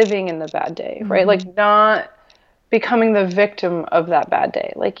not living in the bad day, right? Not becoming the victim of that bad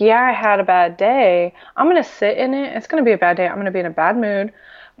day. I had a bad day. I'm going to sit in it. It's going to be a bad day. I'm going to be in a bad mood,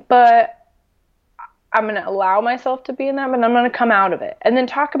 but I'm going to allow myself to be in that, but I'm going to come out of it. And then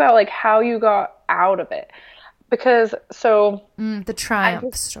talk about how you got out of it. Because the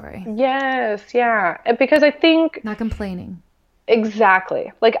triumph story. Yes. Yeah. Because I think not complaining.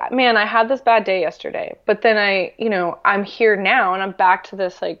 Exactly. Man, I had this bad day yesterday, but then I'm here now and I'm back to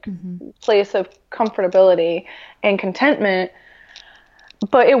this place of comfortability and contentment,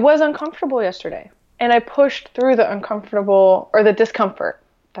 but it was uncomfortable yesterday. And I pushed through the uncomfortable or the discomfort.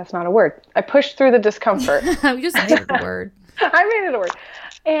 That's not a word. I pushed through the discomfort. We just made it a word. I made it a word.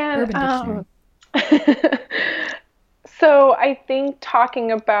 And, So I think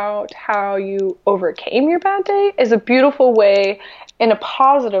talking about how you overcame your bad day is a beautiful way, in a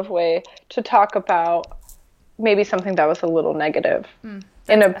positive way, to talk about maybe something that was a little negative in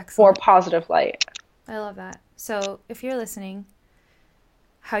That's a more excellent. positive light. I love that. So if you're listening,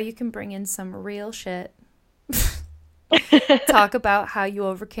 how you can bring in some real shit. Talk about how you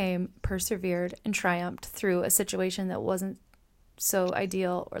overcame, persevered, and triumphed through a situation that wasn't so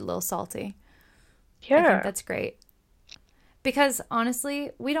ideal or a little salty. I think Yeah. that's great. Because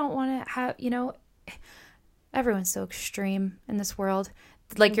honestly, we don't want to have, everyone's so extreme in this world.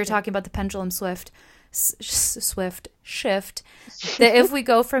 Like you're talking about the pendulum swift shift. That if we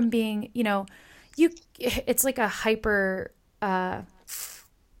go from being, it's like a hyper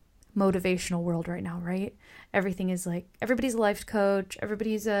motivational world right now, right? Everything is like everybody's a life coach.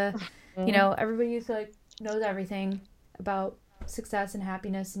 Everybody's like knows everything about success and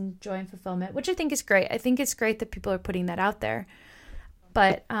happiness and joy and fulfillment, which I think is great. I think it's great that people are putting that out there.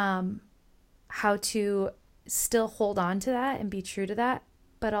 But how to still hold on to that and be true to that,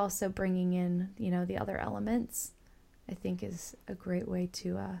 but also bringing in, the other elements, I think is a great way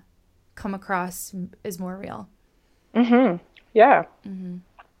to come across as more real. Yeah.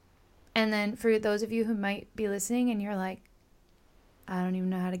 And then for those of you who might be listening and you're like, I don't even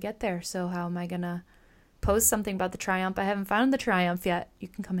know how to get there, so how am I going to post something about the triumph? I haven't found the triumph yet. You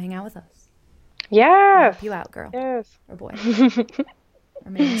can come hang out with us. I'll Yes. help you out, girl. Yes. Or boy.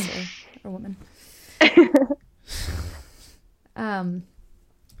 Or man, or woman.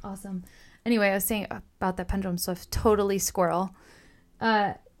 Awesome. Anyway, I was saying about that pendulum swift, totally squirrel,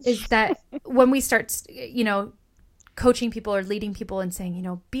 is that when we start, coaching people or leading people and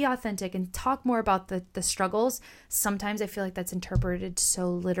saying, be authentic and talk more about the struggles, sometimes I feel like that's interpreted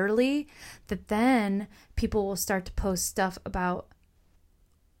so literally that then people will start to post stuff about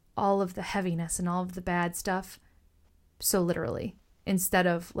all of the heaviness and all of the bad stuff so literally instead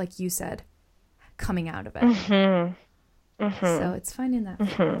of, like you said, coming out of it. So it's finding that.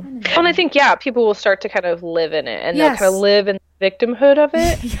 Well, and I think, yeah, people will start to kind of live in it and they'll kind of Yes. live in the victimhood of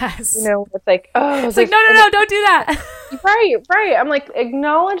it. Yes. It's like, oh, It's like, no, don't do that. right, right. I'm like,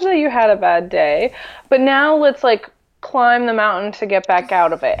 acknowledge that you had a bad day, but now let's like climb the mountain to get back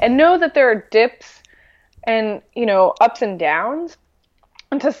out of it and know that there are dips and, ups and downs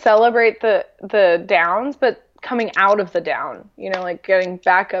and to celebrate the downs, but coming out of the down, like getting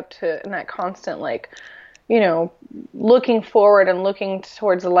back up to in that constant, like, looking forward and looking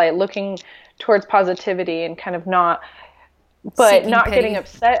towards the light, looking towards positivity and kind of not Seeking pity. getting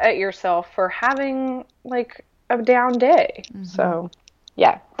upset at yourself for having like a down day. So,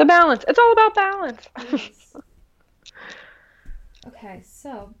 yeah, the balance. It's all about balance. Okay,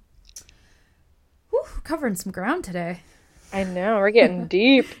 so covering some ground today. I know, we're getting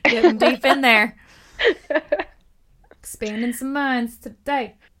deep. Getting deep in there. Expanding some minds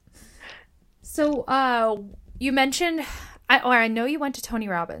today. So, you mentioned, I know you went to Tony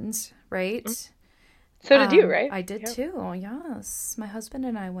Robbins, right? So did you, right? I did too. Yes, my husband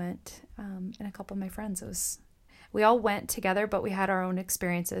and I went, and a couple of my friends. We all went together, but we had our own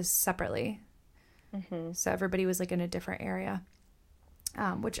experiences separately. So everybody was like in a different area,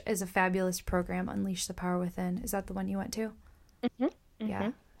 which is a fabulous program. Unleash the Power Within. Is that the one you went to?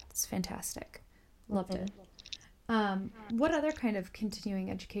 Yeah, it's fantastic. Loved it. What other kind of continuing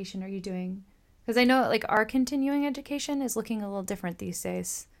education are you doing? Because I know like our continuing education is looking a little different these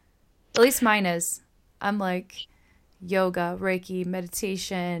days. At least mine is. I'm like yoga, Reiki,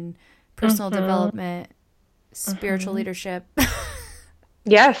 meditation, personal development, spiritual leadership.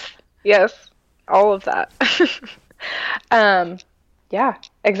 Yes, all of that. Yeah,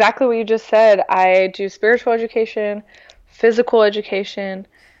 exactly what you just said. I do spiritual education, physical education.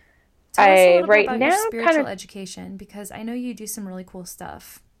 Tell us a little bit right about now your spiritual education, because I know you do some really cool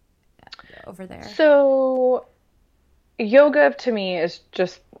stuff over there. So yoga to me is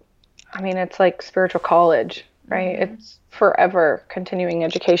just, I mean, it's like spiritual college, right? It's forever continuing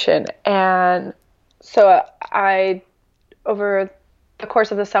education. And so over the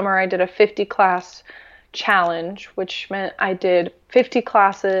course of the summer, I did a 50 class challenge, which meant I did 50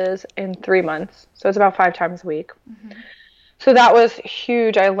 classes in 3 months. So it's about 5 times a week. So that was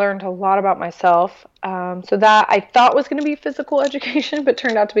huge. I learned a lot about myself. So that I thought was going to be physical education, but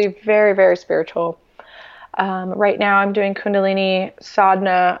turned out to be very, very spiritual. Right now I'm doing Kundalini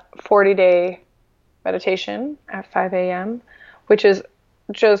Sadhana 40-day meditation at 5 a.m., which is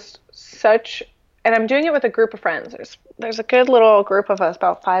just such, and I'm doing it with a group of friends. There's a good little group of us,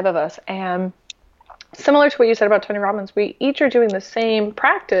 about 5 of us, and similar to what you said about Tony Robbins, we each are doing the same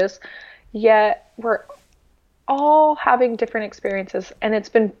practice, yet we're all having different experiences, and it's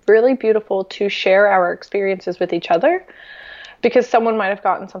been really beautiful to share our experiences with each other because someone might have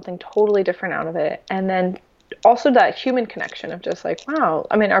gotten something totally different out of it. And then also that human connection of just like, wow,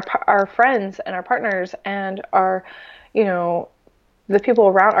 I mean, our friends and our partners and our, you know, the people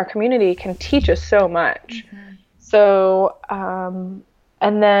around our community can teach us so much. Mm-hmm. So,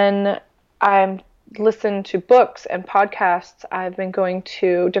 and then I'm listened to books and podcasts. I've been going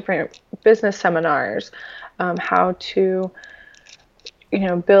to different business seminars, how to, you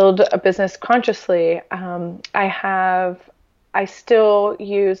know, build a business consciously. I still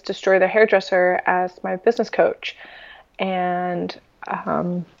use Destroy the Hairdresser as my business coach. And Yeah,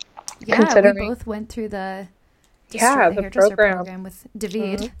 we considering, both went through the yeah, Destroy the the Hairdresser program. program with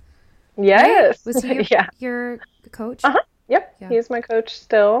David, right? Yes. Was he Yeah. your coach? Uh-huh. Yep. Yeah. He's my coach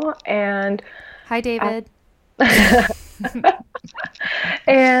still. And Hi, I, David.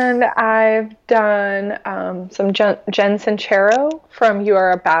 and I've done some Jen Sincero from You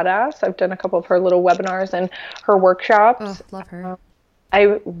Are a Badass. I've done a couple of her little webinars and her Oh, workshops. love her. I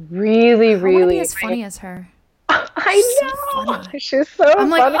really, I want to be really, as funny as her. She's I so know. funny. She's so I'm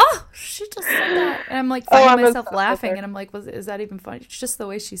like, funny. oh, she just said that. And I'm like Oh, finding I'm myself obsessed with laughing. her. And I'm like, is that even funny? It's just the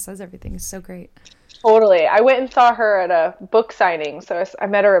way she says everything is so great. Totally. I went and saw her at a book signing, so I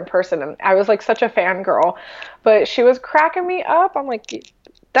met her in person, and I was like such a fangirl. But she was cracking me up. I'm like,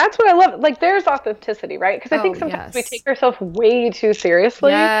 that's what I love. Like, there's authenticity, right? Because I Oh, think sometimes we yes. take ourselves way too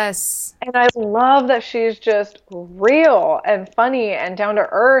seriously. Yes. And I love that she's just real and funny and down to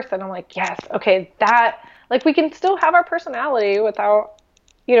earth. And I'm like, yes, okay, that, like, we can still have our personality without,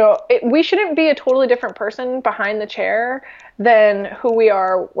 we shouldn't be a totally different person behind the chair than who we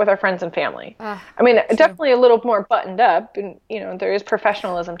are with our friends and family. I mean, True. definitely a little more buttoned up, and, there is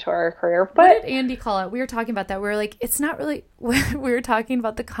professionalism to our career, What did but Andy call it? We were talking about that. We were like, it's not really, we were talking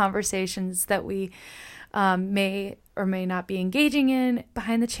about the conversations that we may or may not be engaging in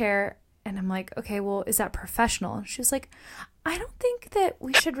behind the chair. And I'm like, okay, well, is that professional? And she was like, I don't think that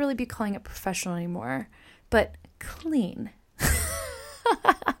we should really be calling it professional anymore, but clean.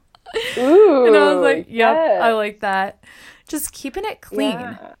 ooh, And I was like, yep, yes. I like that. Just keeping it clean,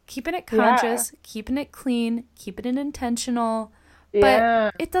 Yeah. keeping it Yeah. conscious, keeping it clean, keeping it intentional.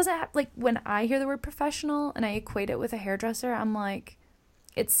 Yeah. But it doesn't have, like, when I hear the word professional and I equate it with a hairdresser, I'm like,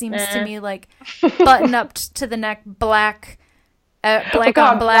 it seems to me like button up to the neck, black, black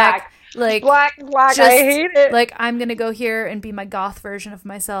God, on black. Like, Black, just, I hate it. like, I'm going to go here and be my goth version of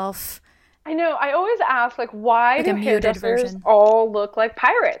myself. I know. I always ask, like, why Like do a muted hairdressers version. all look like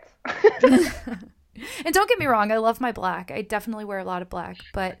pirates? And don't get me wrong, I love my black. I definitely wear a lot of black,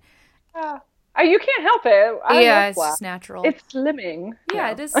 but You can't help it. I yeah, love it's black. just natural. It's slimming. Yeah,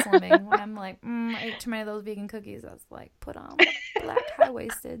 No. it is slimming. When I'm like, I ate too many of those vegan cookies. I was like, put on black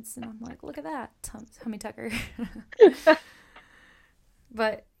high-waisteds. And I'm like, look at that, tummy tucker.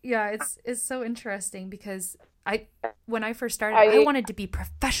 But yeah, it's so interesting because when I first started, I wanted to be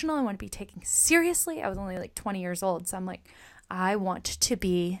professional. I wanted to be taken seriously. I was only like 20 years old. So I'm like, I want to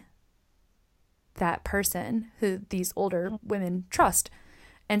be that person who these older women trust.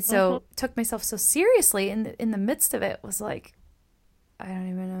 And so took myself so seriously in the midst of it was like, I don't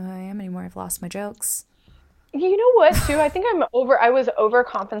even know who I am anymore. I've lost my jokes. You know what, too? I think I was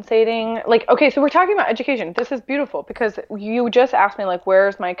overcompensating. Like, okay, so we're talking about education. This is beautiful because you just asked me, like,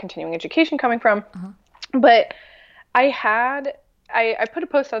 where's my continuing education coming from? But I put a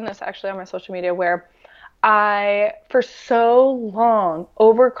post on this actually on my social media where I, for so long,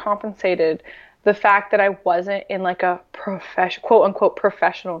 overcompensated the fact that I wasn't in like a quote unquote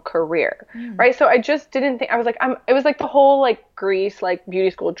professional career, right? So I just didn't think, I was like, it was like the whole like Grease, like beauty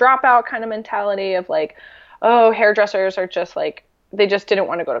school dropout kind of mentality of like, oh, hairdressers are just like, they just didn't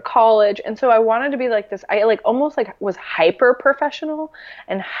want to go to college. And so I wanted to be like this, I like almost like was hyper professional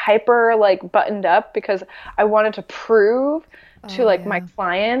and hyper like buttoned up because I wanted to prove to like my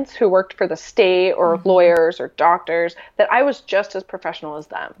clients who worked for the state or lawyers or doctors that I was just as professional as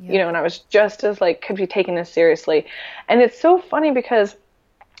them, and I was just as like could be taken as seriously. And it's so funny because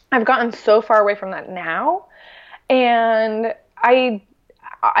I've gotten so far away from that now. And I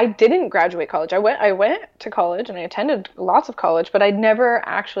didn't graduate college. I went to college and I attended lots of college, but I never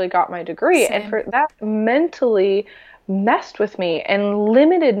actually got my degree. Same. And for that mentally messed with me and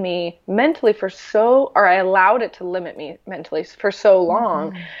limited me mentally or I allowed it to limit me mentally for so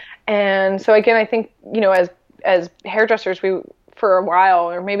long. And so again, I think, as hairdressers, we, for a while,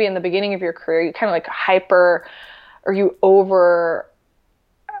 or maybe in the beginning of your career, you kind of like hyper or you over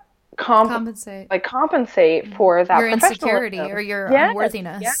compensate for that your insecurity professionalism. or your Yes,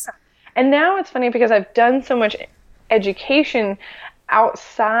 unworthiness. yeah. And now it's funny because I've done so much education,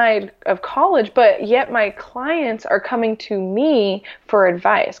 outside of college, but yet my clients are coming to me for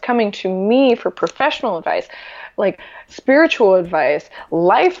advice, coming to me for professional advice, like spiritual advice,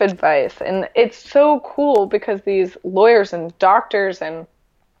 life advice. And it's so cool because these lawyers and doctors and,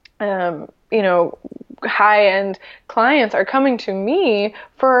 you know, high-end clients are coming to me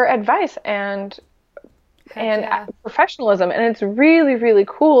for advice and yeah. professionalism. And it's really, really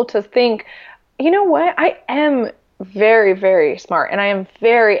cool to think, you know what? I am very, very smart and I am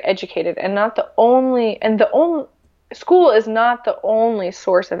very educated and not the only, and the only, school is not the only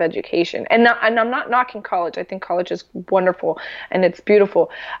source of education. And I'm not knocking college. I think college is wonderful and it's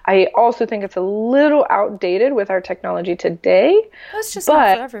beautiful. I also think it's a little outdated with our technology today, It's just not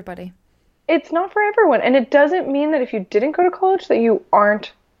but for everybody. it's not for everyone. And it doesn't mean that if you didn't go to college that you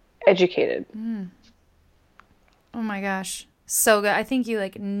aren't educated. Oh my gosh. So good. I think you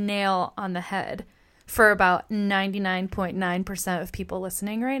like nail on the head for about 99.9% of people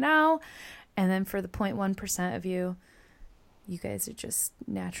listening right now. And then for the 0.1% of you, you guys are just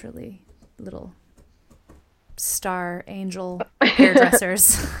naturally little star angel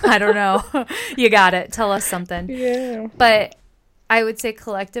hairdressers. I don't know. You got it. Tell us something. Yeah. But I would say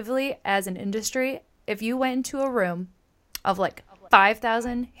collectively as an industry, if you went into a room of like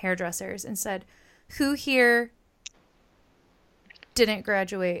 5,000 hairdressers and said, who here didn't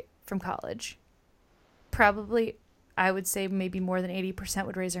graduate from college? Probably, I would say maybe more than 80%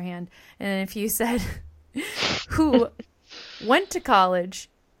 would raise their hand. And then if you said, who went to college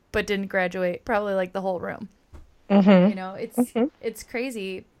but didn't graduate, probably like the whole room. Mm-hmm. You know, it's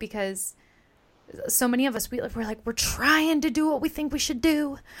crazy because so many of us, we're like, we're trying to do what we think we should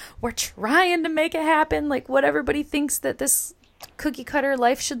do. We're trying to make it happen. Like what everybody thinks that this cookie cutter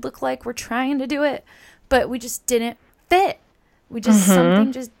life should look like. We're trying to do it, but we just didn't fit. We just,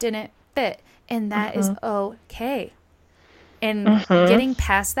 something just didn't fit. And that is okay. And getting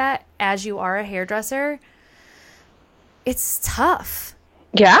past that as you are a hairdresser, it's tough.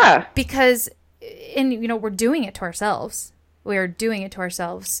 Yeah. Because, and you know, we're doing it to ourselves. We are doing it to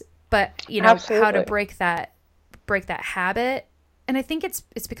ourselves. But, you know, Absolutely. how to break that habit. And I think it's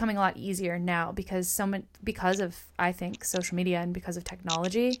becoming a lot easier now because because of, I think, social media and because of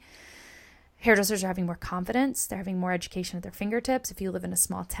technology. Hairdressers are having more confidence. They're having more education at their fingertips. If you live in a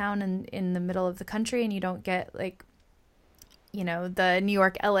small town in the middle of the country and you don't get like, you know, the New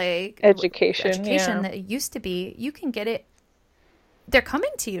York, LA Education that it used to be, you can get it. They're coming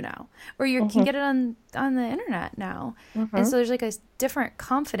to you now, or you can get it on the internet now. And so there's like a different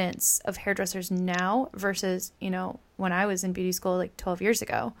confidence of hairdressers now versus, you know, when I was in beauty school like 12 years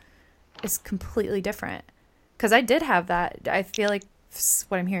ago. It's completely different. Because I did have that. I feel like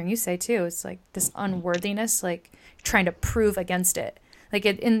what I'm hearing you say too, it's like this unworthiness, like trying to prove against it. Like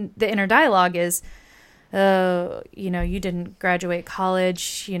in the inner dialogue is, you know, you didn't graduate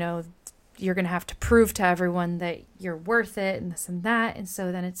college, you know, you're going to have to prove to everyone that you're worth it and this and that. And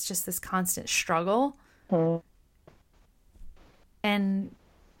so then it's just this constant struggle. And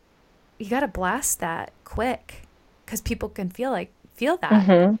you got to blast that quick because people can feel that.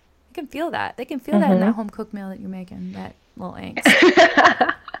 They can feel that. They can feel that in that home cooked meal that you're making, that little angst.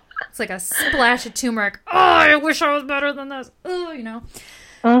 It's like a splash of turmeric. Oh, I wish I was better than this. Oh, you know.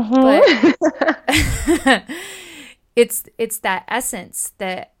 But it's that essence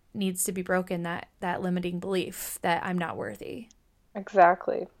that needs to be broken, that limiting belief that I'm not worthy.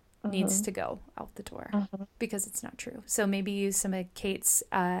 Exactly. Needs to go out the door because it's not true. So maybe use some of Kate's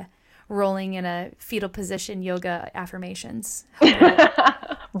rolling in a fetal position yoga affirmations.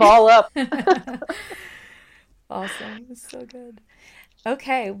 Ball up. Awesome. It's so good.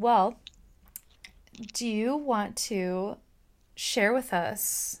 Okay, well, do you want to share with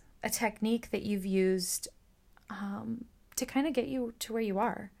us a technique that you've used to kind of get you to where you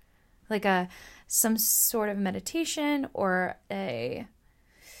are? Like some sort of meditation or a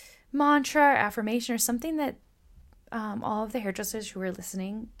mantra, affirmation, or something that all of the hairdressers who are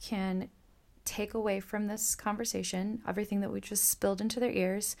listening can take away from this conversation, everything that we just spilled into their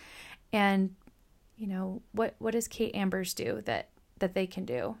ears, and you know, what does Kate Ambers do that they can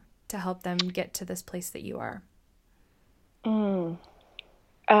do to help them get to this place that you are? Well,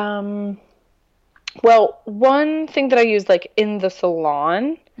 one thing that I use like in the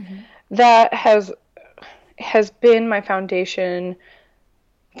salon that has been my foundation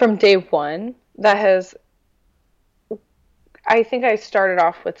from day one, I think I started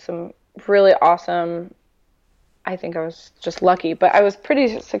off with some really awesome, I think I was just lucky, but I was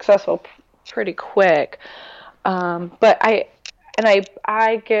pretty successful pretty quick. But I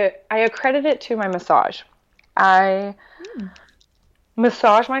accredit it to my massage. I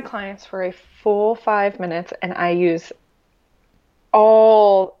massage my clients for a full 5 minutes and I use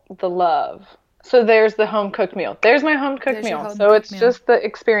all the love. So there's the home cooked meal. There's my home cooked There's your meal. home So cooked it's meal. just the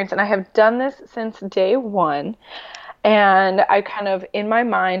experience. And I have done this since day one. And I kind of, in my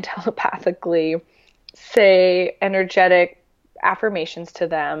mind, telepathically say energetic affirmations to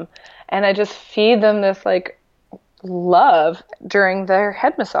them. And I just feed them this like love during their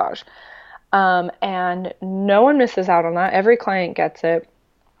head massage. And no one misses out on that. Every client gets it.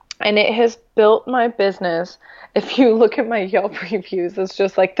 And it has built my business. If you look at my Yelp reviews, it's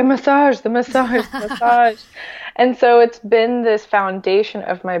just like the massage, the massage, the massage. And so it's been this foundation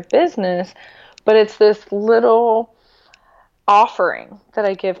of my business, but it's this little offering that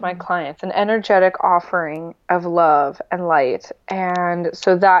I give my clients, an energetic offering of love and light. And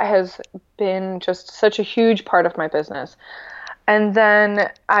so that has been just such a huge part of my business. And then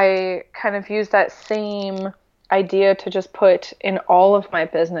I kind of use that same idea to just put in all of my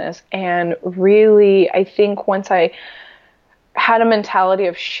business. And really, I think once I had a mentality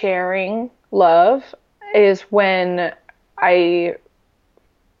of sharing love is when I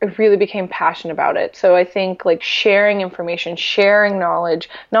really became passionate about it. So I think like sharing information, sharing knowledge,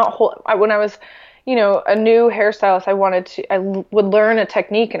 not whole, when I was, a new hairstylist, I would learn a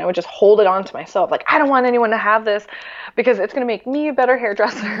technique and I would just hold it on to myself. Like, I don't want anyone to have this because it's going to make me a better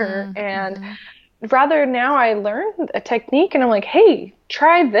hairdresser. And Mm-hmm. rather now I learned a technique and I'm like, hey,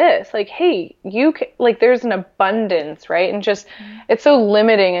 try this. Like, hey, you can, like, there's an abundance, right? And just, it's so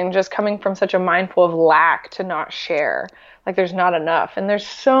limiting and just coming from such a mindful of lack to not share. Like, there's not enough. And there's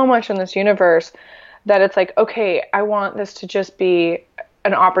so much in this universe that it's like, okay, I want this to just be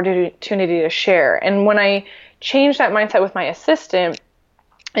an opportunity to share. And when I changed that mindset with my assistant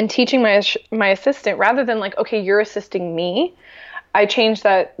and teaching my assistant, rather than like, okay, you're assisting me, I changed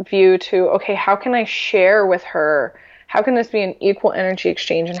that view to, okay, how can I share with her? How can this be an equal energy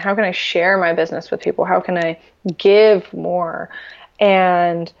exchange? And how can I share my business with people? How can I give more?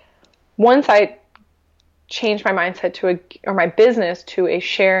 And once I changed my mindset or my business to a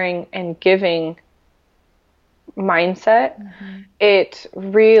sharing and giving mindset, it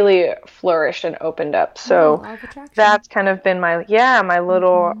really flourished and opened up. Oh, So law of attraction. that's kind of been my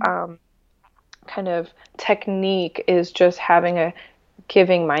little Mm-hmm. kind of technique is just having a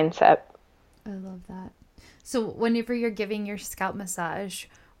giving mindset. I love that. So whenever you're giving your scalp massage,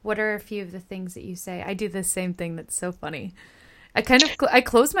 what are a few of the things that you say? I do the same thing. That's so funny. I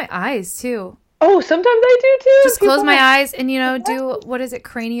close my eyes too. Oh, sometimes I do too. And Just close people my are eyes and like, do what is it,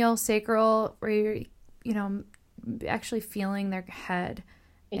 cranial sacral, where you're you know actually feeling their head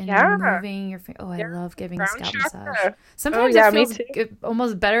and yeah, moving your oh, I yeah, love giving a crown scalp massage. chakra. Oh Sometimes it yeah, me feels too.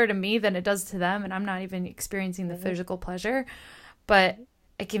 almost better to me than it does to them, and I'm not even experiencing the Mhm. physical pleasure, but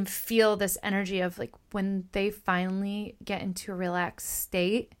I can feel this energy of like when they finally get into a relaxed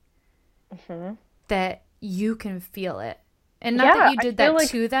state, Mhm. that you can feel it. And not that Yeah, you I did feel that like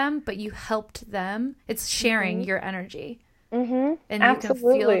to them, but you helped them. It's sharing mhm. your energy. Mhm. And you can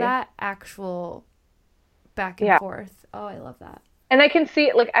feel Absolutely. that actual back and Yeah. forth. Oh, I love that. And I can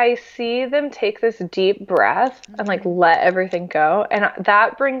see, like, I see them take this deep breath and, like, Mm-hmm. let everything go. And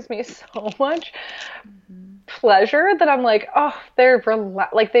that brings me so much Mm-hmm. pleasure that I'm like, oh,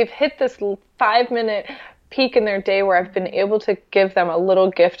 like, they've hit this 5 minute peak in their day where I've been able to give them a little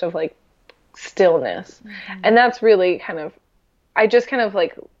gift of, like, stillness. Mm-hmm. And that's really kind of, I just kind of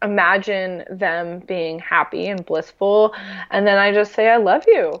like imagine them being happy and blissful. And then I just say, I love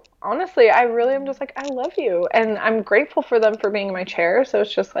you. Honestly, I really am just like, I love you. And I'm grateful for them for being in my chair. So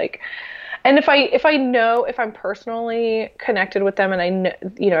it's just like, and if I know, if I'm personally connected with them and I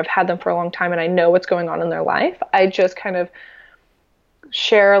know, I've had them for a long time and I know what's going on in their life, I just kind of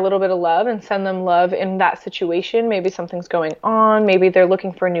share a little bit of love and send them love in that situation. Maybe something's going on. Maybe they're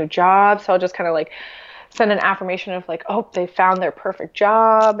looking for a new job. So I'll just kind of like send an affirmation of like, oh, they found their perfect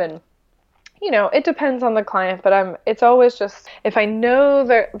job. And it depends on the client, but it's always just if I know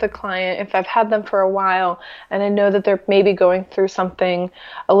the client, if I've had them for a while and I know that they're maybe going through something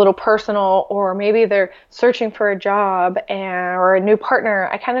a little personal or maybe they're searching for a job or a new partner,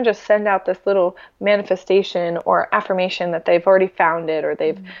 I kind of just send out this little manifestation or affirmation that they've already found it or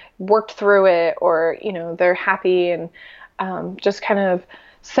they've worked through it or, they're happy and just kind of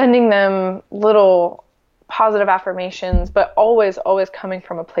sending them little positive affirmations, but always, always coming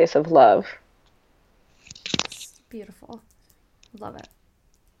from a place of love. It's beautiful. Love it.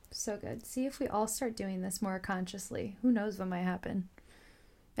 So good. See if we all start doing this more consciously. Who knows what might happen?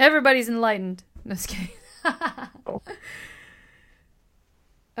 Everybody's enlightened. No, just kidding.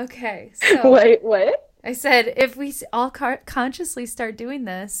 Okay, so Wait, what? I said if we all consciously start doing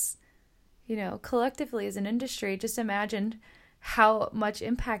this, collectively as an industry, just imagine how much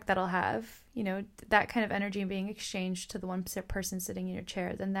impact that'll have, that kind of energy being exchanged to the one person sitting in your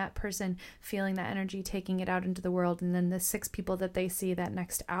chair, then that person feeling that energy, taking it out into the world, and then the 6 people that they see that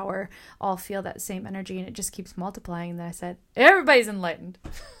next hour all feel that same energy, and it just keeps multiplying. And then I said, everybody's enlightened.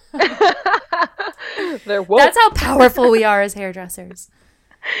 That's how powerful we are as hairdressers.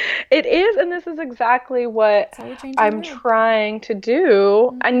 It is, and this is exactly what I'm trying to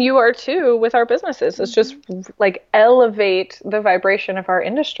do, and you are too, with our businesses. It's just like elevate the vibration of our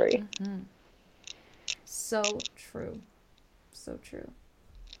industry. So true. So true.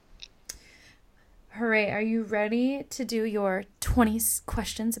 Hooray, are you ready to do your 20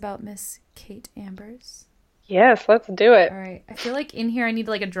 questions about Miss Kate Ambers? Yes, let's do it. All right. I feel like in here I need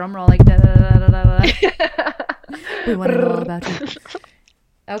like a drum roll, like da da da da da da. We want to know all about you.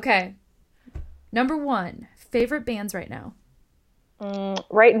 Okay. Number 1, favorite bands right now?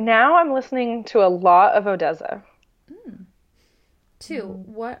 Right now I'm listening to a lot of ODESZA. 2,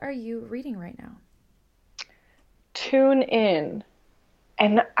 what are you reading right now? Tune In.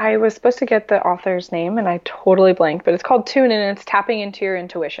 And I was supposed to get the author's name and I totally blanked, but it's called Tune In and it's tapping into your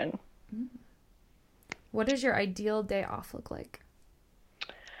intuition. What does your ideal day off look like?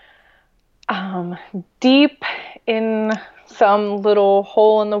 Deep in some little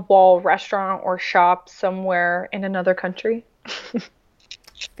hole in the wall restaurant or shop somewhere in another country.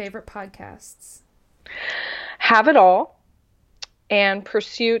 Favorite podcasts? Have It All and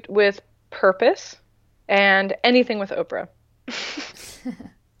Pursuit with Purpose and anything with Oprah.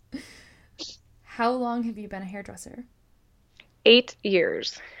 How long have you been a hairdresser? 8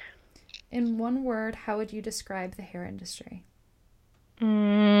 years. In one word, how would you describe the hair industry?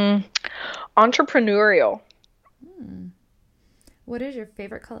 Entrepreneurial. What is your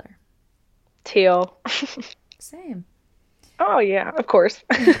favorite color? Teal. Same. Oh, yeah, of course.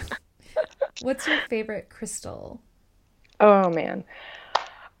 What's your favorite crystal? Oh, man.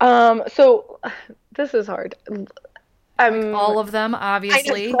 So this is hard. All of them,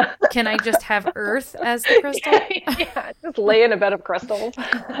 obviously. Can I just have Earth as the crystal? Yeah, just lay in a bed of crystals.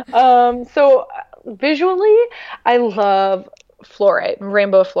 So visually, I love fluorite,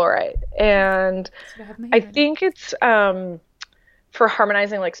 rainbow fluorite, and I think it's for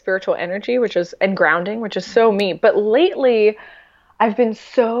harmonizing like spiritual energy, and grounding, which is so me. But lately, I've been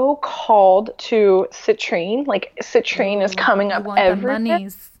so called to citrine. Like citrine is coming up everywhere.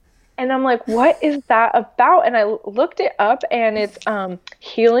 And I'm like, what is that about? And I looked it up and it's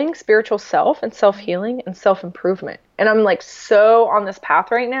healing spiritual self and self-healing and self-improvement. And I'm like so on this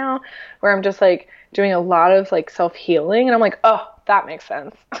path right now where I'm just like doing a lot of like self-healing. And I'm like, oh, that makes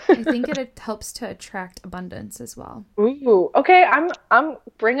sense. I think it helps to attract abundance as well. Ooh, okay. I'm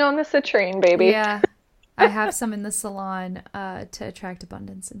bring on the citrine, baby. Yeah. I have some in the salon to attract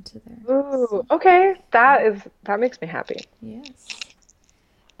abundance into there. Ooh, okay. That makes me happy. Yes.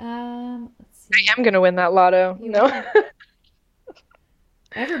 Let's see. I am gonna win that lotto. No.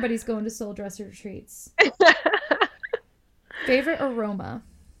 Everybody's going to soul dresser retreats. Favorite aroma?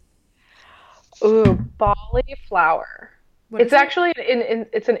 Ooh, Bali flower. It's actually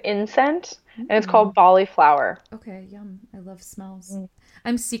it's an incense and it's called Bali flower. Okay, yum. I love smells.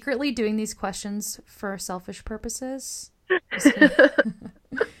 I'm secretly doing these questions for selfish purposes.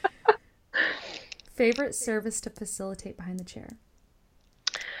 Favorite service to facilitate behind the chair?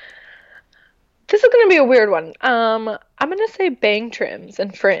 This is going to be a weird one. I'm going to say bang trims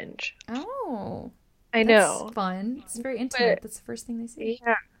and fringe. Oh. I know. That's fun. It's very intimate. That's the first thing they see.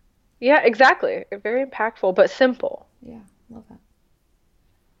 Yeah. Yeah, exactly. Very impactful, but simple. Yeah, love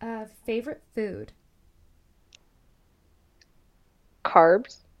that. Favorite food?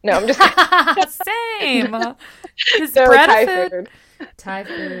 Carbs? No, I'm just kidding. Same. Is No, bread Thai food? food. Thai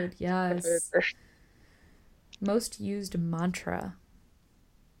food, yes. Thai food. Most used mantra?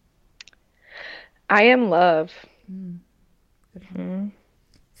 I am love. Good one.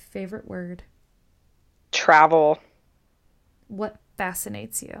 Favorite word? Travel. What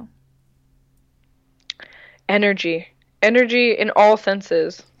fascinates you? Energy. Energy in all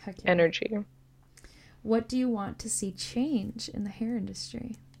senses. Heck yeah. Energy. What do you want to see change in the hair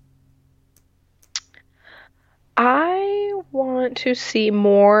industry? I want to see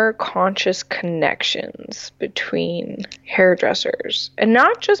more conscious connections between hairdressers and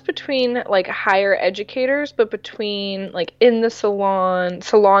not just between like higher educators, but between like in the salon,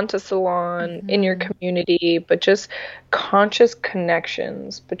 salon to salon, in your community, but just conscious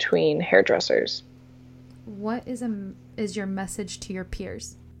connections between hairdressers. What is your message to your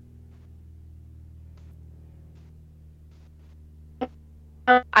peers?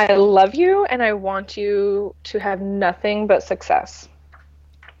 I love you and I want you to have nothing but success.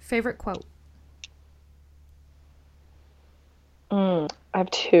 Favorite quote? I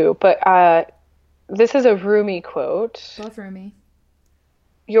have two, but this is a Rumi quote. Love Rumi.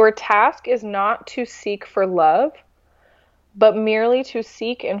 Your task is not to seek for love, but merely to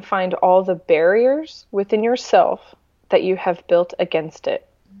seek and find all the barriers within yourself that you have built against it.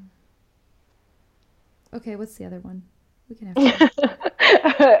 Okay, what's the other one? We can have two.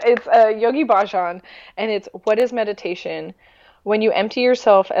 It's Yogi Bhajan, and it's what is meditation? When you empty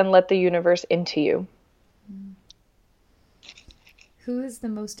yourself and let the universe into you. Who is the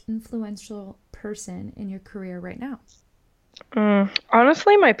most influential person in your career right now?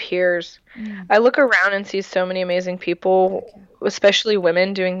 Honestly, my peers. Mm. I look around and see so many amazing Heck people, yeah. especially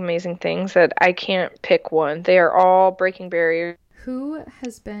women doing amazing things that I can't pick one. They are all breaking barriers. Who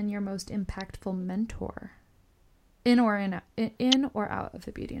has been your most impactful mentor in or out of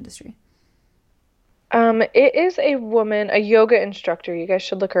the beauty industry? It is a woman, a yoga instructor. You guys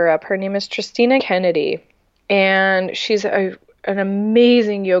should look her up. Her name is Tristina Kennedy, and she's an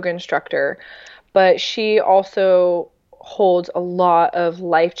amazing yoga instructor, but she also holds a lot of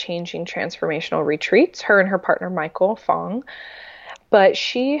life-changing transformational retreats, her and her partner Michael Fong. But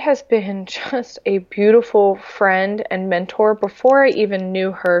she has been just a beautiful friend and mentor before I even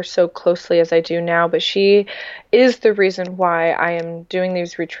knew her so closely as I do now. But she is the reason why I am doing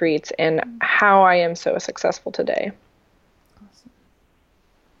these retreats and how I am so successful today. Awesome.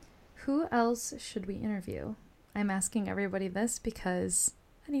 Who else should we interview? I'm asking everybody this because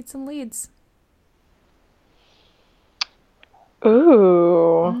I need some leads.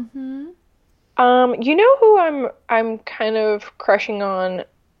 Ooh. Mm-hmm. You know who I'm kind of crushing on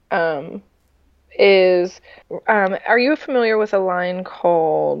um is are you familiar with a line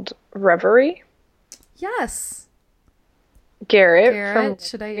called Reverie? Yes. Garrett from Garrett.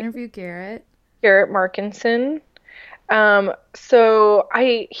 Should I interview Garrett? Garrett Markinson. So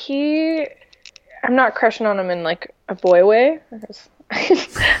I'm not crushing on him in like a boy way. Because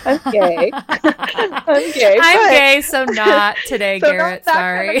I'm gay. I'm gay, I'm but gay, so not today, so Garrett. not that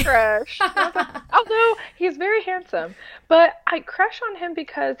kind Sorry. of crush. Although he's very handsome, but I crush on him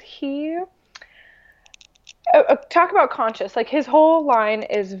because he talk about conscious. Like his whole line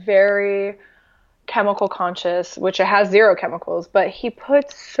is very chemical conscious, which it has zero chemicals, but he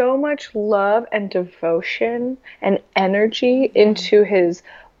puts so much love and devotion and energy into his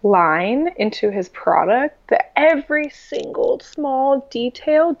line, into his product, that every single small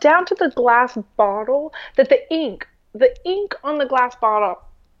detail, down to the glass bottle, that the ink on the glass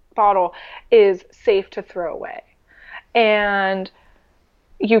bottle is safe to throw away. And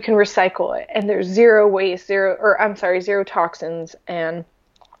you can recycle it and there's zero waste, zero toxins, and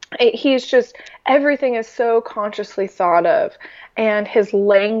he's just everything is so consciously thought of, and his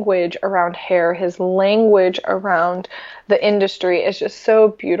language around hair, his language around the industry is just so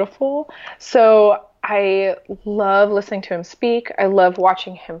beautiful. So I love listening to him speak. I love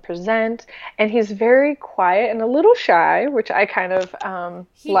watching him present, and he's very quiet and a little shy, which I kind of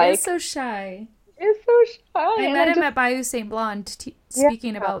He is like. so shy. He's so shy, I and met I him just at Bayou St. Blonde yeah.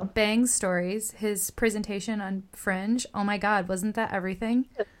 speaking about Bang Stories, his presentation on Fringe. Oh my God, wasn't that everything?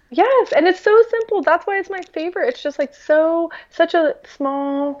 Yes, and it's so simple. That's why it's my favorite. It's just like such a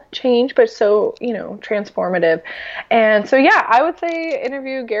small change, but so, transformative. And so, yeah, I would say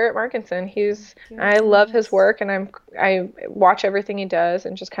interview Garrett Markinson. I Garrett's on love the his list. work, and I watch everything he does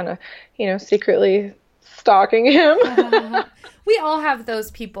and just kind of, secretly stalking him. We all have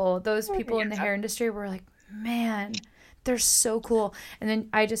those people in the Yeah. hair industry where we're like, man, they're so cool. And then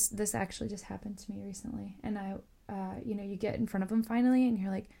this actually just happened to me recently. And you get in front of them finally and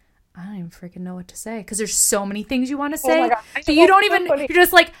you're like, I don't even freaking know what to say because there's so many things you want to Oh my say God. I that know, you don't it's so even, funny. you're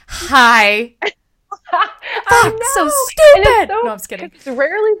just like, hi. I Fuck, so know. And it's stupid. so No, I'm just kidding. it's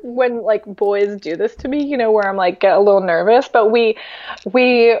rarely when like boys do this to me, where I'm like get a little nervous, but we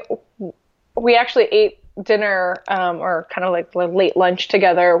we actually ate dinner or kind of like late lunch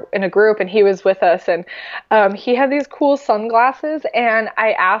together in a group, and he was with us, and he had these cool sunglasses, and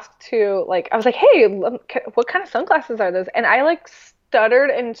I asked to like I was like, hey, what kind of sunglasses are those? And I like stuttered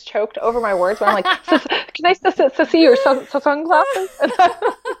and choked over my words where I'm like, can I see your sunglasses? And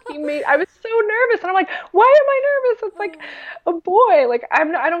I was so nervous, and I'm like, why am I nervous? It's like a boy. Like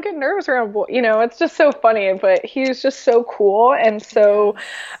I don't get nervous around boy. It's just so funny. But he's just so cool and so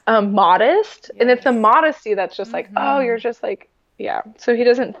Yes. modest, and it's the Yes. modesty that's just like, oh, Mm-hmm. you're just like, yeah. So he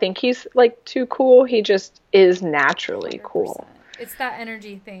doesn't think he's like too cool. He just is naturally cool. 100%. It's that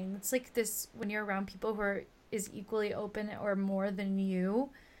energy thing. It's like this when you're around people who are is equally open or more than you,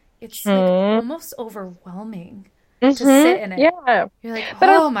 it's like Mm-hmm. almost overwhelming to sit Mm-hmm. in it. Yeah. You're like, But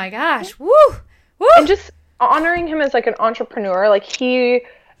I oh my gosh, woo, woo. and just honoring him as like an entrepreneur, like he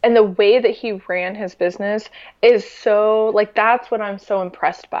and the way that he ran his business is so, like, that's what I'm so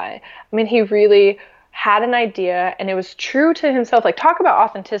impressed by. I mean, he really had an idea and it was true to himself. Like, talk about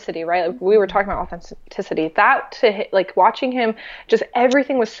authenticity, right? Like, we were talking about authenticity. That like watching him, just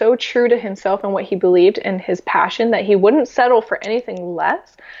everything was so true to himself and what he believed and his passion that he wouldn't settle for anything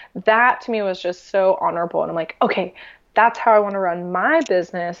less. That to me was just so honorable. And I'm like, okay, that's how I want to run my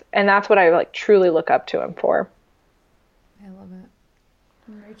business. And that's what I like truly look up to him for. I love it.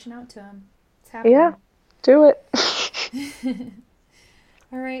 I'm reaching out to him. It's happening. Yeah, do it.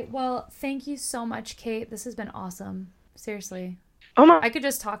 All right. Well, thank you so much, Kate. This has been awesome. Seriously. Oh my. I could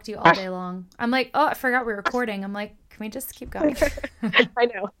just talk to you all day long. I'm like, oh, I forgot we're recording. I'm like, can we just keep going? I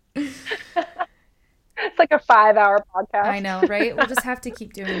know. It's like a 5-hour podcast. I know, right? We'll just have to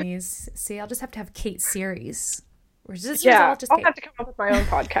keep doing these. See, I'll just have to have Kate series. Or is this Yeah, all just I'll Kate? have to come up with my own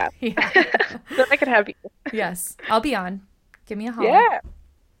podcast. Yeah. Then I can have you. Yes, I'll be on. Give me a holler. Yeah.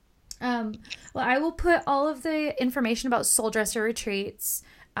 Well, I will put all of the information about Soul Dresser Retreats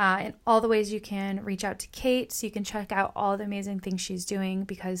and all the ways you can reach out to Kate so you can check out all the amazing things she's doing,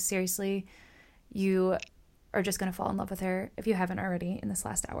 because seriously, you are just going to fall in love with her if you haven't already in this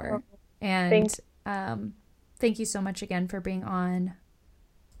last hour. And thank you so much again for being on,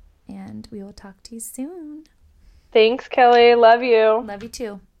 and we will talk to you soon. Thanks, Kelly. Love you. Love you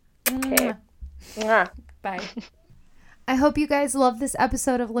too. Okay. Mwah. Bye. I hope you guys love this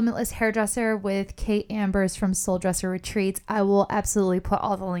episode of Limitless Hairdresser with Kate Ambers from Soul Dresser Retreats. I will absolutely put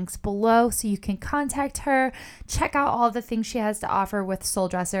all the links below so you can contact her, check out all the things she has to offer with Soul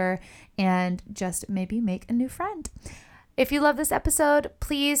Dresser, and just maybe make a new friend. If you love this episode,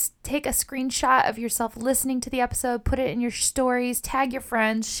 please take a screenshot of yourself listening to the episode, put it in your stories, tag your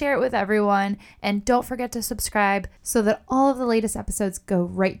friends, share it with everyone, and don't forget to subscribe so that all of the latest episodes go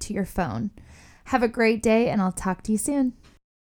right to your phone. Have a great day, and I'll talk to you soon.